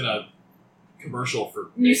like he's in a commercial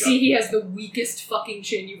for You makeup. see he has the weakest fucking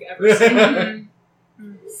chin you've ever seen.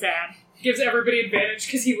 Sad. Gives everybody advantage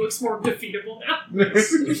because he looks more defeatable now.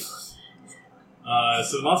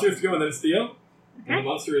 So the monster has to go, and then it's Theo. And the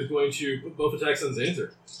monster is going to put both attacks on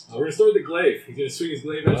Zanzor. We're going to start with the glaive. He's going to swing his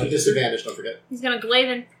glaive at you. disadvantage, don't forget. He's gonna glaive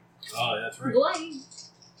in. Oh, that's right. Glaive.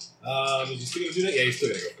 Is he still going to do that? Yeah, he's still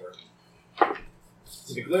going to go for it.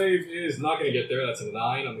 So the glaive is not going to get there. That's a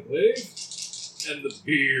 9 on the glaive. And the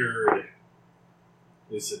beard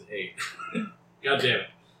is an 8. God damn it.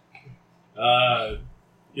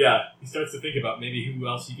 Yeah, he starts to think about maybe who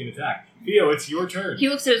else he can attack. Theo, it's your turn. He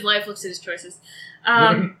looks at his life, looks at his choices.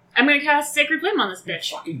 I'm gonna cast Sacred Flame on this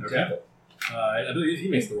bitch. Fucking Okay. devil. I believe he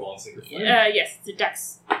makes the roll on Sacred Flame. Yes, it's a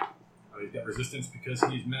dex. He's got resistance because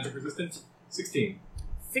he's magic resistant. 16.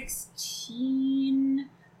 16.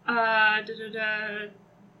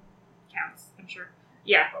 Counts, I'm sure.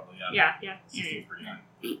 Yeah. Probably, Yeah. 16 is pretty high.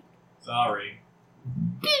 Sorry.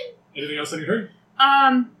 Anything else on your turn?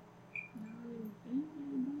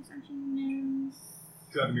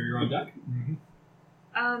 Dragomir, you're on deck.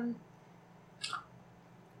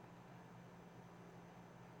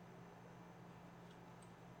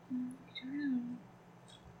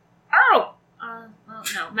 Oh! Well,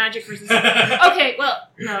 no, magic resistance. Okay, well,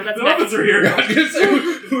 no, that's The not. weapons are here. I was gonna say,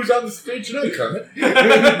 who's on the stage tonight, Kermit? Yeah,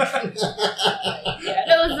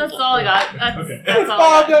 that's all I got. Okay. That's all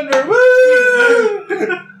I Bob got. Dunder, woo!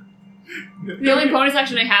 The only bonus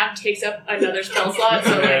action I have takes up another spell slot,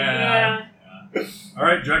 so Yeah. All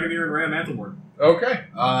right, Dragomir and Ram Mantlemore. Okay.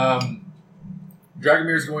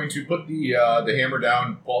 Dragomir's going to put the hammer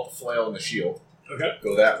down, pull out the flail and the shield. Okay.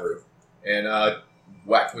 Go that route. And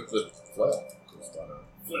whack with the flail.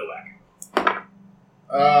 Flail whack.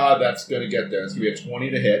 That's going to get there. It's going to be a 20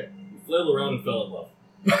 to hit. You flailed around and fell in love.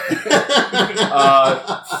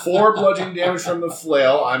 4 bludgeoning damage from the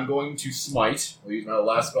flail. I'm going to smite. I'll use my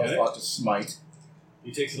last spell Okay. slot to smite.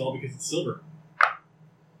 He takes it all because it's silver.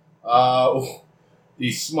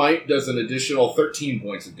 The smite does an additional 13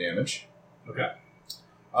 points of damage. Okay.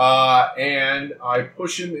 And I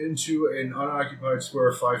push him into an unoccupied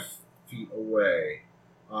square 5 feet away.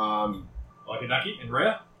 Wakinaki and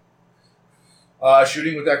Rhea?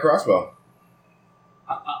 Shooting with that crossbow.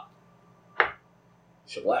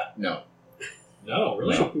 Shablat. No. No,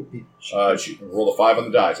 really? Roll a 5 on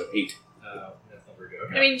the die, so 8. That's not very good.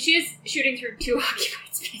 Okay. I mean, she is shooting through 2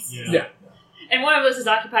 occupied spaces. Yeah. And one of those is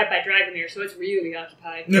occupied by Dragomir, so it's really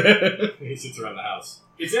occupied. He sits around the house.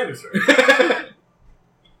 It's Anders' turn.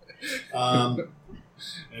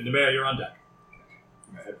 And Nemea, you're on deck.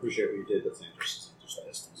 I appreciate what you did with Anders. Just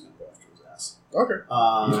going to go after his ass.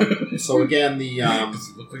 Okay. So again,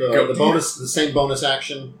 the bonus, the same bonus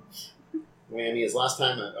action. Whammy as last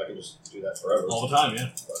time. I can just do that forever. All the time, yeah.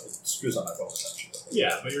 But it screws on my bonus action.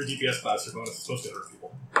 Yeah, but your DPS class, your bonus is supposed to hurt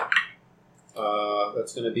people.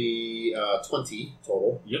 That's going to be 20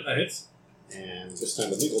 total, Yep, that hits. and this time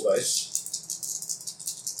with legal dice.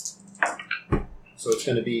 So it's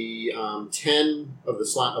going to be 10 of the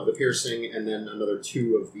slot of the piercing, and then another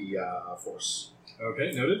 2 of the force.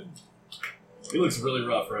 Okay, noted. He looks really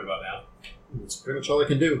rough right about now. That's pretty much all I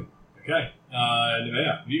can do. Okay,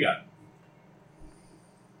 Nemea, what do you got?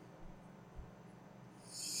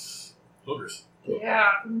 Boogers.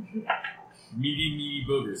 Yeah. Meaty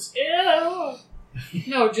boogers. Ew.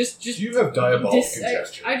 No, just You have diabolical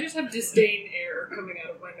congestion. I just have disdain air coming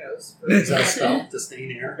out of my nose. Is that a spell?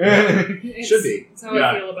 Disdain air? It's- Should be. It's how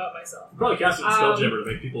Yeah. I feel about myself. You probably cast it in Spelljammer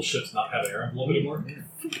to make people's ships not have air envelope anymore.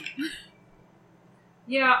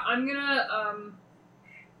 Yeah, I'm gonna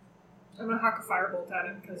huck a firebolt at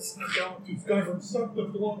him because I don't. You've got to suck the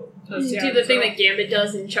blood. Do the thing that Gambit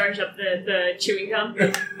does and charge up the chewing gum.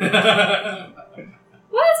 Well,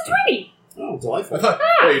 it's a 20! Oh, delightful. I thought,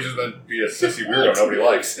 hey, you just meant to be a sissy weirdo nobody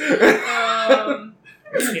likes. It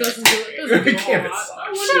doesn't do it. Doesn't do a whole Can't it lot.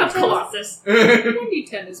 suck? Shut up, Colossus.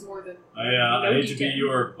 1d10 is more than. I hate to be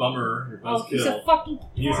your bummer, your Oh, he's a buzzkill. fucking.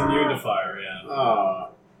 He's immune to fire, yeah. Ah.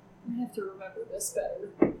 I have to remember this better.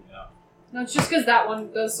 Yeah. No, it's just because that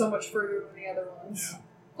one does so much further than the other ones. Yeah.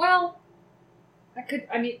 Well, I could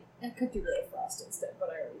do Ray of Frost instead, but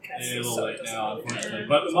I already cast A it, little so late it doesn't now, really unfortunately. matter.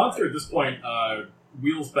 But the monster at this point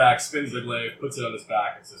wheels back, spins the glaive, puts it on his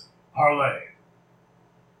back, and says, "Parlay."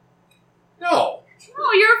 No.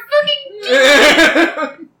 Oh, you're a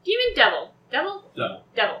fucking demon devil. Devil.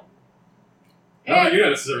 Devil. No, you're not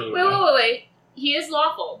necessarily Wait. He is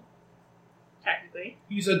lawful. Technically.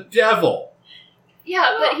 He's a devil.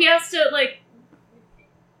 Yeah, but he has to,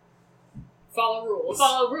 Follow rules.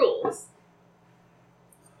 follow rules.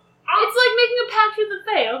 It's like making a pact with the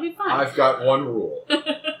Fae. It'll be fine. I've got one rule.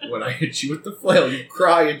 When I hit you with the flail, you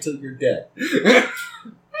cry until you're dead. I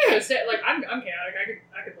understand. Like I'm chaotic.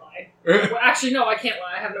 I could lie. Well, actually, no, I can't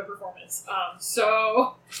lie. I have no performance.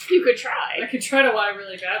 So You could I try. could try to lie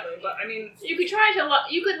really badly, but I mean, You could try to lie.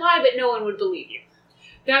 You could lie, but no one would believe you.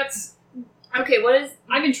 that's. Okay, what is...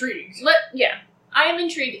 I'm intrigued. I am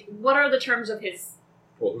intrigued. What are the terms of his...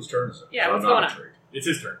 Well, whose turn is it? Yeah, I'm what's not going on? intrigued. It's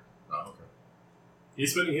his turn. Oh, okay.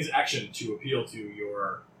 He's spending his action to appeal to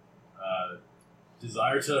your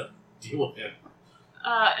desire to deal with him.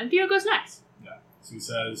 And Theo goes next. So he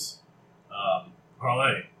says,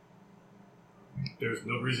 Parlay, there's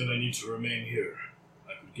no reason I need to remain here.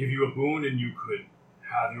 I could give you a boon and you could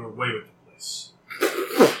have your way with the place.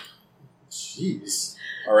 Jeez.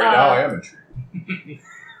 All right, now I am intrigued.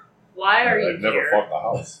 Why are you I'd never here? fucked the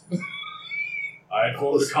house. I had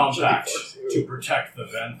formed a Listen, compact Jimmy, to protect the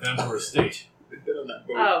Vampire estate. They've been on that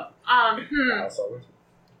boat. Oh, The house always.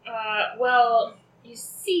 well, you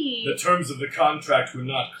see... The terms of the contract were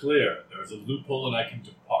not clear. There is a loophole and I can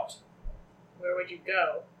depart. Where would you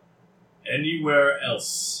go? Anywhere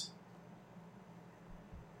else.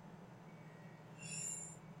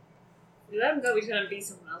 If you let him go, he's gonna be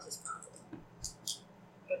someone else's problem.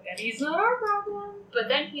 But then he's not our problem. But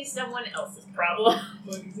then he's someone else's problem.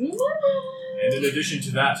 But he's not our problem. And in addition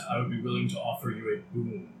to that, I would be willing to offer you a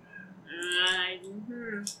boon.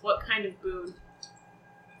 What kind of boon?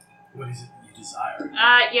 What is it that you desire?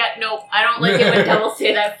 Yeah, nope. I don't like it when devils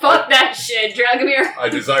say that. Fuck that shit, Dragomir. I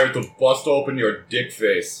desire to bust open your dick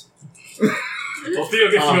face. Well, Theo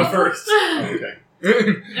gets to go first. Okay.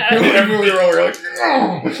 Everyone were all like,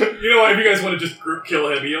 no! You know what? If you guys want to just group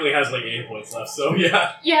kill him, he only has like 8 points left. So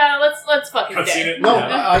yeah, Yeah, let's fucking I've seen do it. No,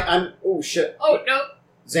 Yeah. I'm. Oh shit! Oh, no.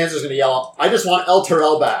 Xander's gonna yell. I just want El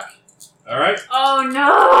Terrell back. All right. Oh,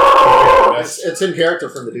 no. It's in character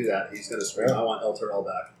for him to do that. He's gonna scream, "I want El Terrell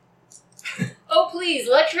back." Oh, please,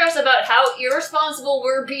 lecture us about how irresponsible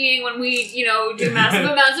we're being when we, do massive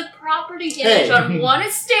amounts of property damage Hey. on one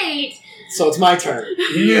estate. So it's my turn.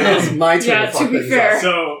 It's my turn. Yeah, to to fuck be things fair. up.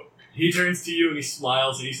 So he turns to you and he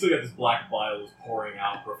smiles, and he's still got this black bile that's pouring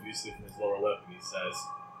out profusely from his lower lip, and he says,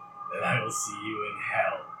 "Then I will see you in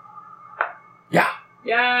hell."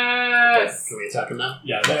 Yes. Can we attack him now?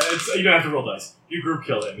 Yeah, you don't have to roll dice. You group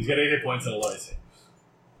kill him. He's got 8 hit points and a low AC.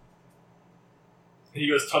 And he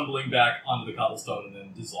goes tumbling back onto the cobblestone and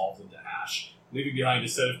then dissolves into ash, leaving behind a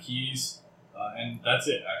set of keys, and that's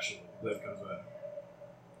it, actually. Liv comes with.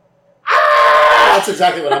 That's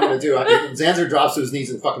exactly what I'm gonna do. Xanzer drops to his knees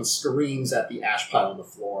and fucking screams at the ash pile on the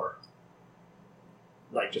floor.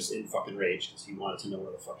 Like, just in fucking rage, because he wanted to know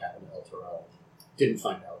what the fuck happened to El Terrell. Didn't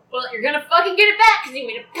find out. Well, you're gonna fucking get it back because you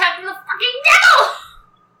made a pact with the fucking devil!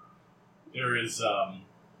 There is,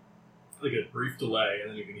 like a brief delay, and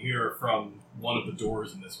then you can hear from one of the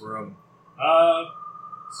doors in this room,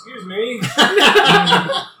 excuse me,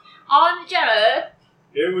 On the Jenna.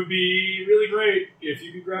 it would be really great if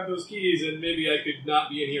you could grab those keys and maybe I could not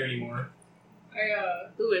be in here anymore.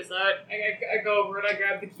 Who is that? I go over and I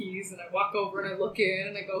grab the keys and I walk over and I look in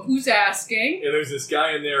and I go, who's asking? And there's this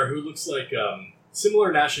guy in there who looks like,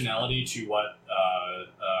 similar nationality to what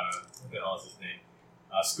the hell is his name?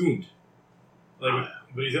 Skoond. Like,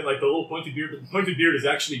 but he's got like the little pointed beard, but the pointed beard is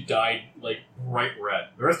actually dyed like bright red.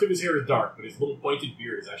 The rest of his hair is dark, but his little pointed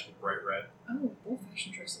beard is actually bright red. Oh, both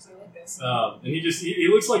fashion choices. I like this. And he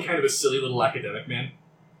looks like kind of a silly little academic man.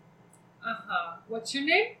 Uh-huh. What's your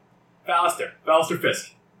name? Ballister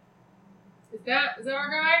Fisk. Is that our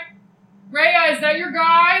guy? Rhea, is that your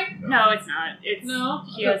guy? No, it's not. It's No?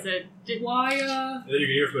 He has a. Why, And then you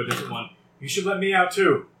can hear from a different one. You should let me out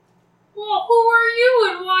too. Well, who are you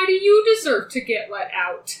and why do you deserve to get let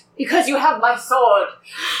out? Because you have my sword.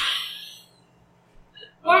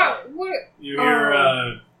 What? You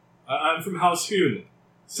hear, I'm from House Hune.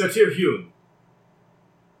 Satir Hune.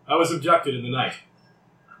 I was abducted in the night.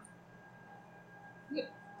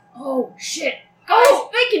 Oh, shit. Guys,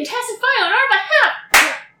 they can testify on our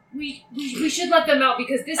behalf. We should let them out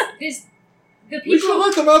because the We should people...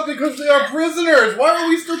 let them out because they are prisoners. Why are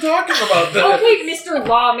we still talking about that? Okay, Mr.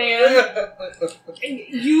 Lawman.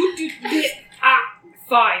 You do...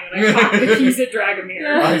 Fine. And I pop the keys at Dragomir.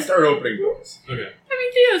 I start opening doors. Okay. I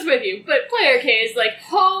mean, Theo's with you, but player K is like,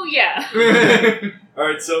 oh yeah.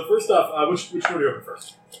 Alright, so first off, which door do you open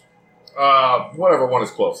first? Whatever one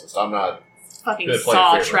is closest. I'm not. Fucking Gonna play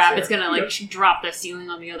saw favorites trap. here. It's gonna like drop the ceiling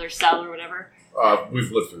on the other cell or whatever.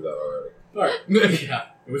 We've lived through that already. Alright. Yeah.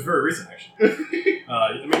 It was very recent, actually.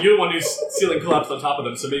 I mean, you're the one whose ceiling collapsed on top of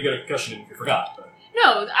them, so maybe you got a concussion if you forgot. But.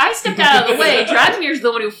 No, I stepped out of the way. Dragomir's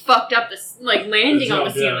the one who fucked up this landing on the Good job,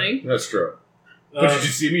 yeah. ceiling. That's true. But did you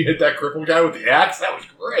see me hit that crippled guy with the axe? That was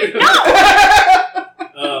great.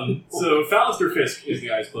 So Fallister Fisk is the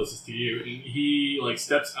guy who's closest to you, and he like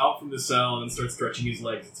steps out from the cell and then starts stretching his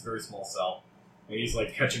legs. It's a very small cell, and he's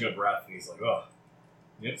like catching a breath, and he's like, "Oh,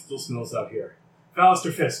 it still smells out here."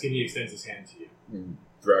 Fallister Fisk, and he extends his hand to you.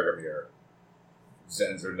 Dragomir.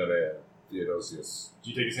 Zanzer Nerea. Theodosius. Do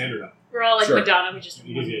you take his hand or not? We're all like Sure. Madonna. We just.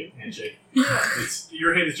 He gives you a handshake.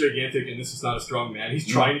 Your hand is gigantic, and this is not a strong man. He's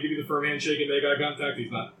trying to give you the firm handshake and make eye contact. He's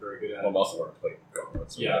not very good at Well, I'm it. also wearing plate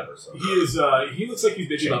gauntlets or Yeah. whatever. So. He is. He looks like he's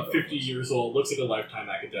maybe Chain about 50 gauntlets. years old. Looks like a lifetime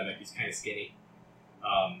academic. He's kind of skinny,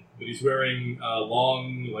 but he's wearing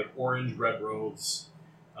long, like orange red robes.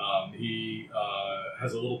 He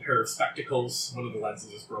has a little pair of spectacles. One of the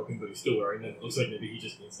lenses is broken, but he's still wearing them. It looks like maybe he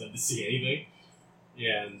just needs them to see anything.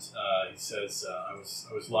 And he says, I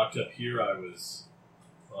was locked up here. I was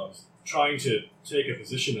trying to take a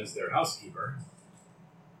position as their housekeeper.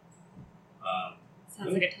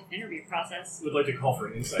 Sounds like a tough interview process. Would like to call for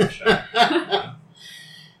an insight check.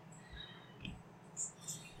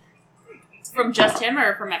 From just him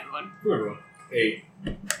or from everyone? For everyone. 8.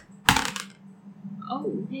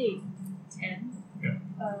 Oh, hey. 10. Yeah.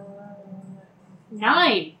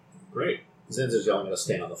 9. Great. Zinzer's yelling at us,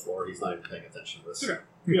 stand on the floor. He's not even paying attention to this. Sure.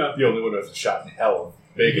 Yeah. The only one who has a shot in hell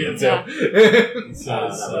of bacon Yeah. too. He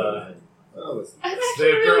says, They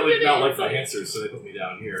they apparently did not like my answers, so they put me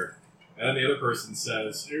down here. And then the other person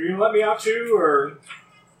says, "Are you gonna let me out too, or?"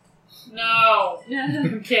 No.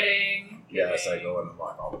 I'm kidding. Yes, I go and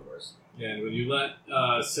unlock all the doors. And when you let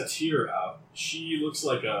Satir out, she looks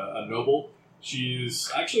like a noble.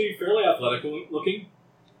 She's actually fairly athletic looking,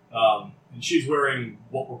 and she's wearing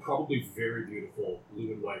what were probably very beautiful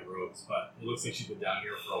blue and white robes. But it looks like she's been down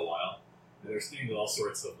here for a while, and they're stained with all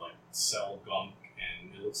sorts of like cell gunk,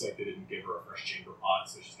 and it looks like they didn't give her a fresh chamber pot,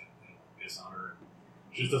 so she's got piss on her.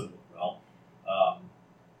 She just doesn't look well,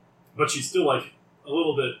 but she's still like a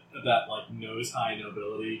little bit of that like nose high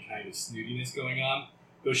nobility kind of snootiness going on.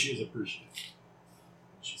 Though she is appreciative.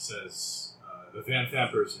 She says, the Van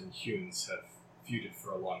Vampers and Hunes have feuded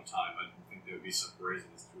for a long time. I didn't think they would be so brazen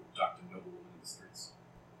as to abduct a noblewoman in the streets.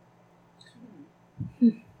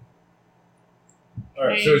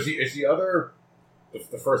 Alright, so is the other,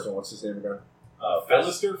 the first one, what's his name again?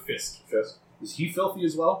 Alistair Fisk. Fisk. Is he filthy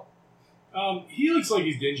as well? He looks like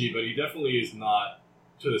he's dingy, but he definitely is not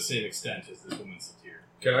to the same extent as this woman Satir.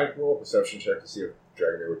 Can I roll a perception check to see if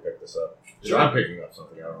Dragonair would pick this up? Sure. I'm picking up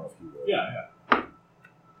something, I don't know if you would. Yeah.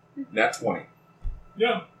 Nat 20.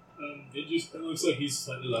 Yeah. It looks like he's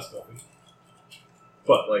slightly less filthy.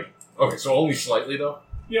 But, like, okay, so only slightly, though?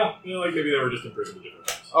 Yeah, like maybe they were just in prison at different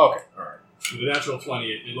times. Okay, alright. With a natural 20,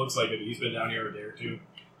 it looks like he's been down here a day or two.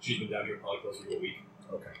 She's been down here probably closer to a week.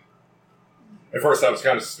 Okay. At first I was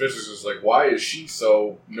kind of suspicious, it was like, why is she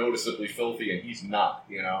so noticeably filthy and he's not,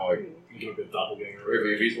 you know? Like, You give a bit of doppelganger.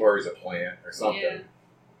 if he's where he's a plant or something. Yeah.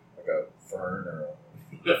 Like a fern or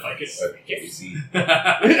The Ficus. a daisy.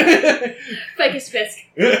 Ficus Fisk.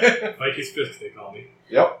 Ficus Fisk, they call me.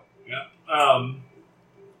 Yep.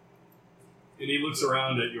 And he looks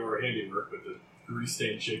around at your handiwork with the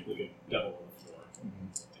grease-stained shape looking devil on the floor. And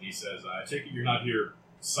he says, I take it you're not here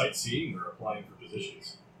sightseeing or applying for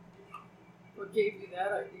positions. What gave you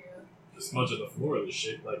that idea? The smudge on the floor is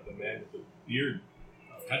shaped like the man with the beard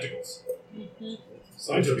of tentacles.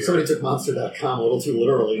 Somebody took Monster.com a little too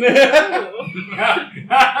literally.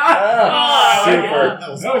 Ah, Super.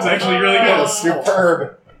 That was actually really That good. was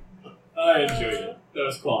superb. I enjoyed it. That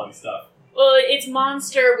was quality stuff. Well, it's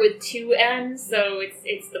monster with 2 N's, so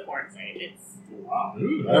it's the porn site. It's Wow. I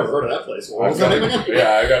never heard of that place. What I was that name gotta, again?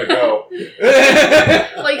 yeah, I gotta go.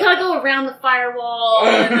 well, you gotta go around the firewall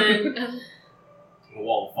and then A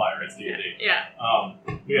wall of fire, it's D&D. yeah.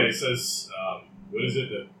 Yeah, he says, what is it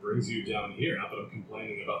that brings you down here? Not that I'm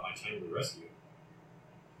complaining about my timely rescue.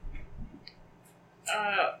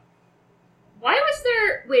 Why was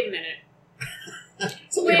there? Wait a minute.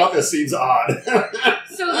 Something about this seems odd.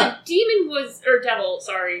 So the demon was, or devil,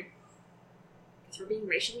 sorry. Because we're being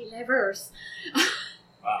racially diverse.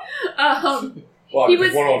 Wow. Well, He there's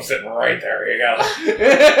was- one of them sitting right there. You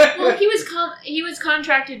got Well, he was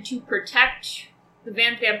contracted to protect the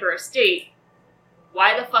Van Vamper estate.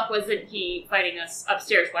 Why the fuck wasn't he fighting us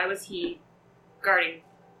upstairs? Why was he guarding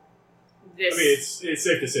this? I mean, it's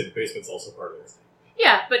safe to say the basement's also part of this.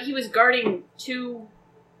 Yeah, but he was guarding 2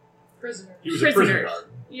 Prisoner. He was a prison prisoners. guard.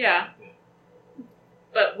 Yeah.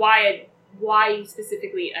 But why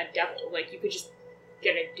specifically a devil? Like, you could just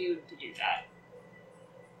get a dude to do that.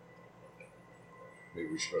 Maybe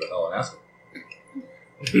we should go to hell and ask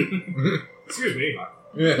Excuse me. him.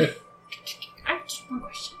 I have just one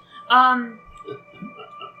question.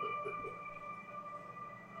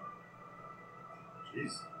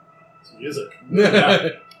 Jeez. It's music. Yeah.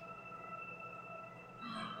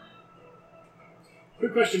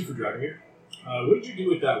 Quick question for Dragomir. What did you do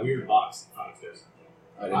with that weird box that found upstairs?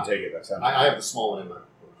 I didn't take it. That's not. I have the small one in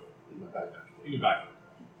my backpack. In your back.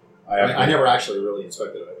 I never actually really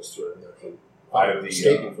inspected it. I just threw it in there from I have the,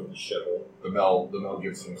 escaping from the shithole. the Mel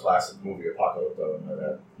Gibson classic movie Apocalypse. I know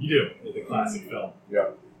that. You do. It's a classic film. Yeah.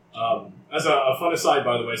 As a fun aside,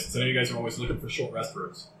 by the way, since I know you guys are always looking for short rest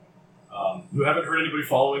rooms, you haven't heard anybody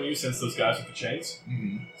following you since those guys with the chains.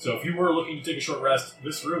 Mm-hmm. So if you were looking to take a short rest,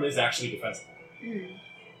 this room is actually defensible.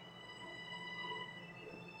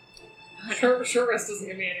 Short rest doesn't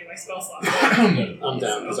give me any of my spell slots. I'm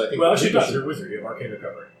down because I think. Well, she does. You're a wizard. You have arcane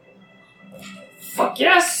recovery. Fuck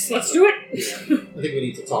yes! Let's do it! I think we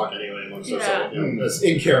need to talk anyway amongst Yeah. ourselves. You know, as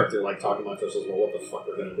in character, like talking amongst ourselves about what the fuck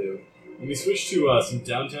we're gonna do. Let me switch to some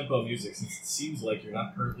down-tempo music since it seems like you're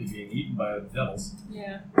not currently being eaten by the devils.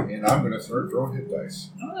 Yeah. And I'm going to start throwing hit dice.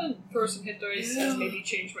 I'm gonna throw some hit dice and maybe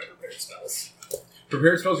change my prepared spells.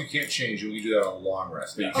 Prepared spells you can't change. You only do that on a long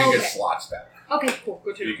rest. But you can Okay. get slots back. Okay, cool.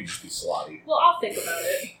 Good to You know. can just be slotty. Well, I'll think about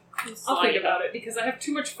it. I'll think about it because I have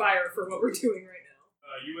too much fire for what we're doing right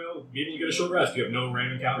now. You will be able to get a short rest. You have no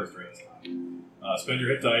random encounters during this time. Spend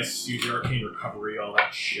your hit dice, use your arcane recovery, all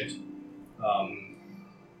that shit.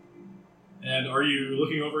 And are you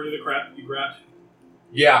looking over any of the crap you grabbed?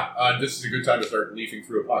 Yeah, this is a good time to start leafing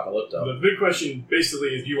through Apocalypto. The big question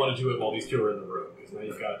basically is, do you want to do it while these two are in the room? Because now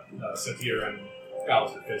you've got Satir and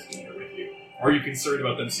Alistair Fisk in here with you. Are you concerned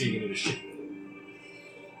about them seeing into the ship?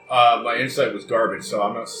 My insight was garbage, so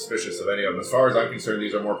I'm not suspicious of any of them. As far as I'm concerned,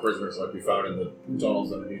 these are more prisoners like we found in the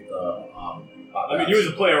tunnels underneath the I mean, you as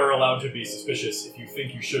a player are allowed to be suspicious if you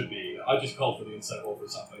think you should be. I just called for the insight roll for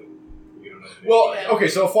something. You don't know. Well, okay,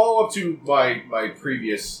 so a follow-up to my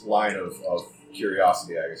previous line of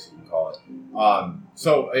curiosity, I guess you can call it.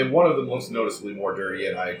 So one of them looks noticeably more dirty,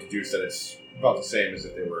 and I deduce that it's about the same as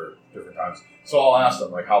if they were different times. So I'll ask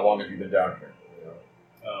them, like, how long have you been down here? You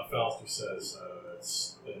know? Falster says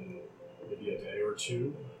it's been maybe a day or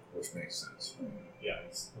two. Which makes sense. Yeah,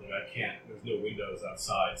 I can't. There's no windows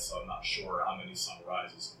outside, so I'm not sure how many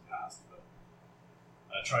sunrises have passed. But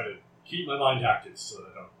I try to keep my mind active so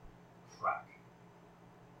that I don't crack.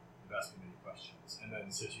 You've asked me many questions. And then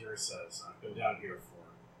Satir says, I've been down here for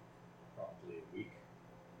probably a week.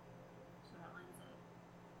 So that lines up.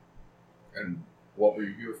 And what were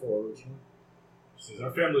you here for originally? She says,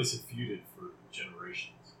 our families have feuded for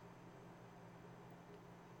generations.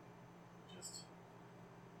 Just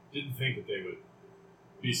didn't think that they would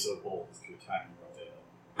be so bold as to attack you right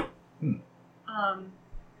there.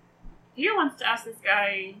 Peter wants to ask this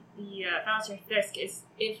guy, the Alistair Fisk, is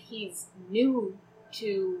if he's new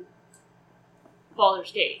to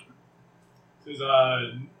Baldur's Gate. Says,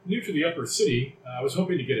 new to the upper city, I was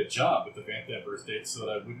hoping to get a job with the Vanth Emperor Estate so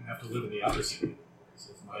that I wouldn't have to live in the outer city anymore.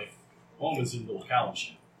 Says, my home is in Little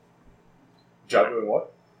Calamsham. Job doing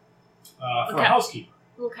what? For Okay. a housekeeper.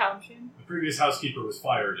 Little Calamsham. The previous housekeeper was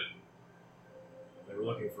fired and they were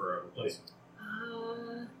looking for a replacement.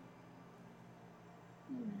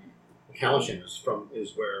 Calashan is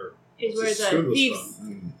where Is where the spoon the was thieves.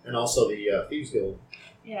 from, and also the Thieves Guild.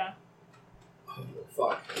 Yeah. Oh,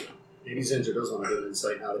 fuck. Maybe Zinja does want to do an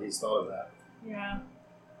insight now that he's thought of that. Yeah.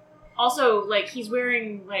 Also, like, he's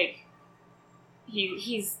wearing, like,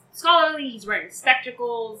 he's scholarly, he's wearing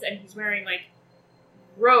spectacles, and he's wearing, like,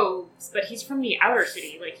 robes, but he's from the outer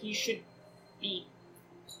city. Like, he should be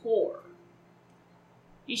poor.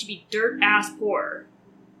 He should be dirt-ass poor.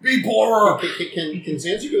 Be poorer! Can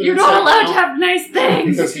Zanzu do an You're insight not allowed now? to have nice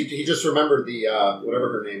things! Because he just remembered the,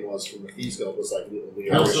 whatever her name was from the Thieves Guild was like...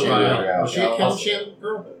 Elsa, Was she a Calashan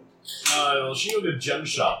girl? Well, she owned a gem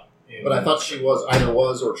shop. But I thought she was either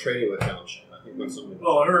or traded with Calashan. I think that's something.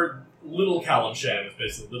 Well, her Little Calamsham is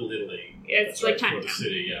basically Little Italy. It's That's like right, for Chinatown. the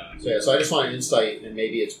city, yeah. So I just want an insight, and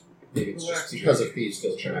maybe it's just because of Thieves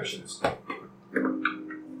Guild connections.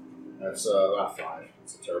 That's 5.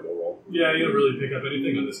 It's a terrible roll. Yeah, you don't really pick up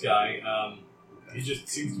anything on this guy. He just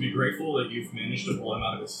seems to be grateful that you've managed to pull him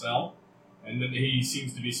out of his cell. And then he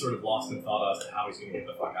seems to be sort of lost in thought as to how he's going to get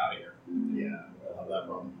the fuck out of here. Yeah, I'll have that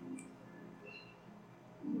problem.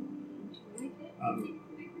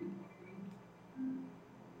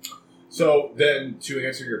 So then, to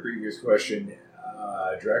answer your previous question,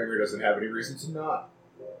 Dragomir doesn't have any reason to not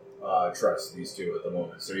trust these two at the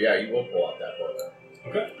moment. So yeah, you will pull out that book.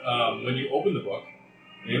 Okay. When you open the book,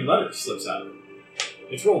 a letter slips out of it.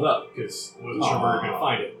 It's rolled up because I wasn't sure where we were going to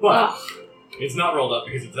find it. But it's not rolled up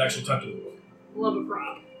because it's actually tucked into the book. Love a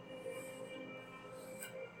prop.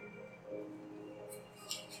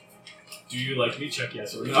 Do you like me? Check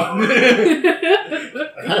yes or no. I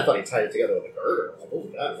kind of thought he tied it together with a girder. Like, oh,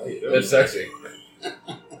 God, what are you doing? It's sexy.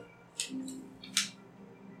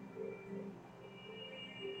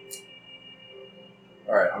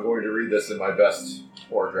 Alright, I'm going to read this in my best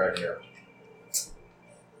for Dragomir.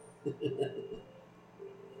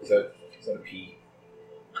 Is that a P?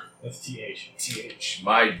 That's TH. TH.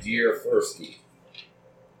 My dear Fursky,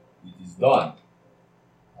 it is done.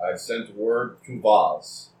 I've sent word to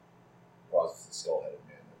Vaz. Vaz is the skull-headed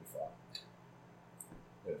man that we fought.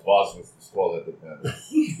 Yeah, Vaz was the skull-headed man.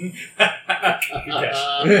 Good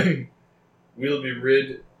catch. We'll be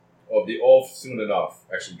rid of the oaf soon enough.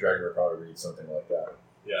 Actually, Dragomir probably reads something like that.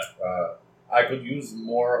 Yeah. I could use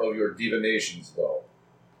more of your divinations, though.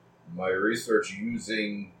 My research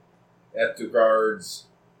using Etugard's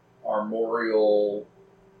armorial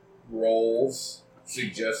rolls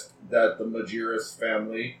suggest that the Majiris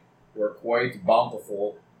family were quite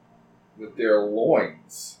bountiful with their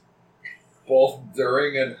loins, both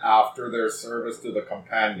during and after their service to the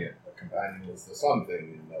Companion. The Companion was the sun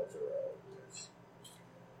thing in Melzerel.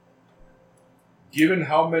 Given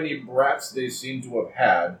how many brats they seem to have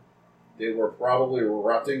had, they were probably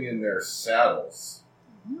rotting in their saddles.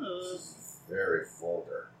 Very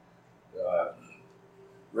vulgar.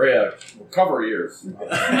 Rhea, cover ears.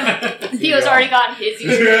 Theo's already gotten his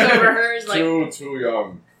ears over hers. Like, Too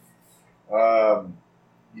young.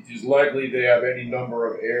 It is likely they have any number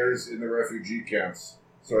of heirs in the refugee camps,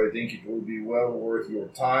 so I think it will be well worth your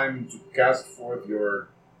time to cast forth your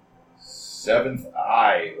seventh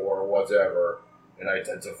eye or whatever and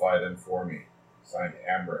identify them for me. Signed,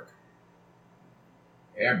 Amric.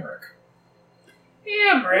 Amric.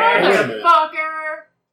 Motherfucker!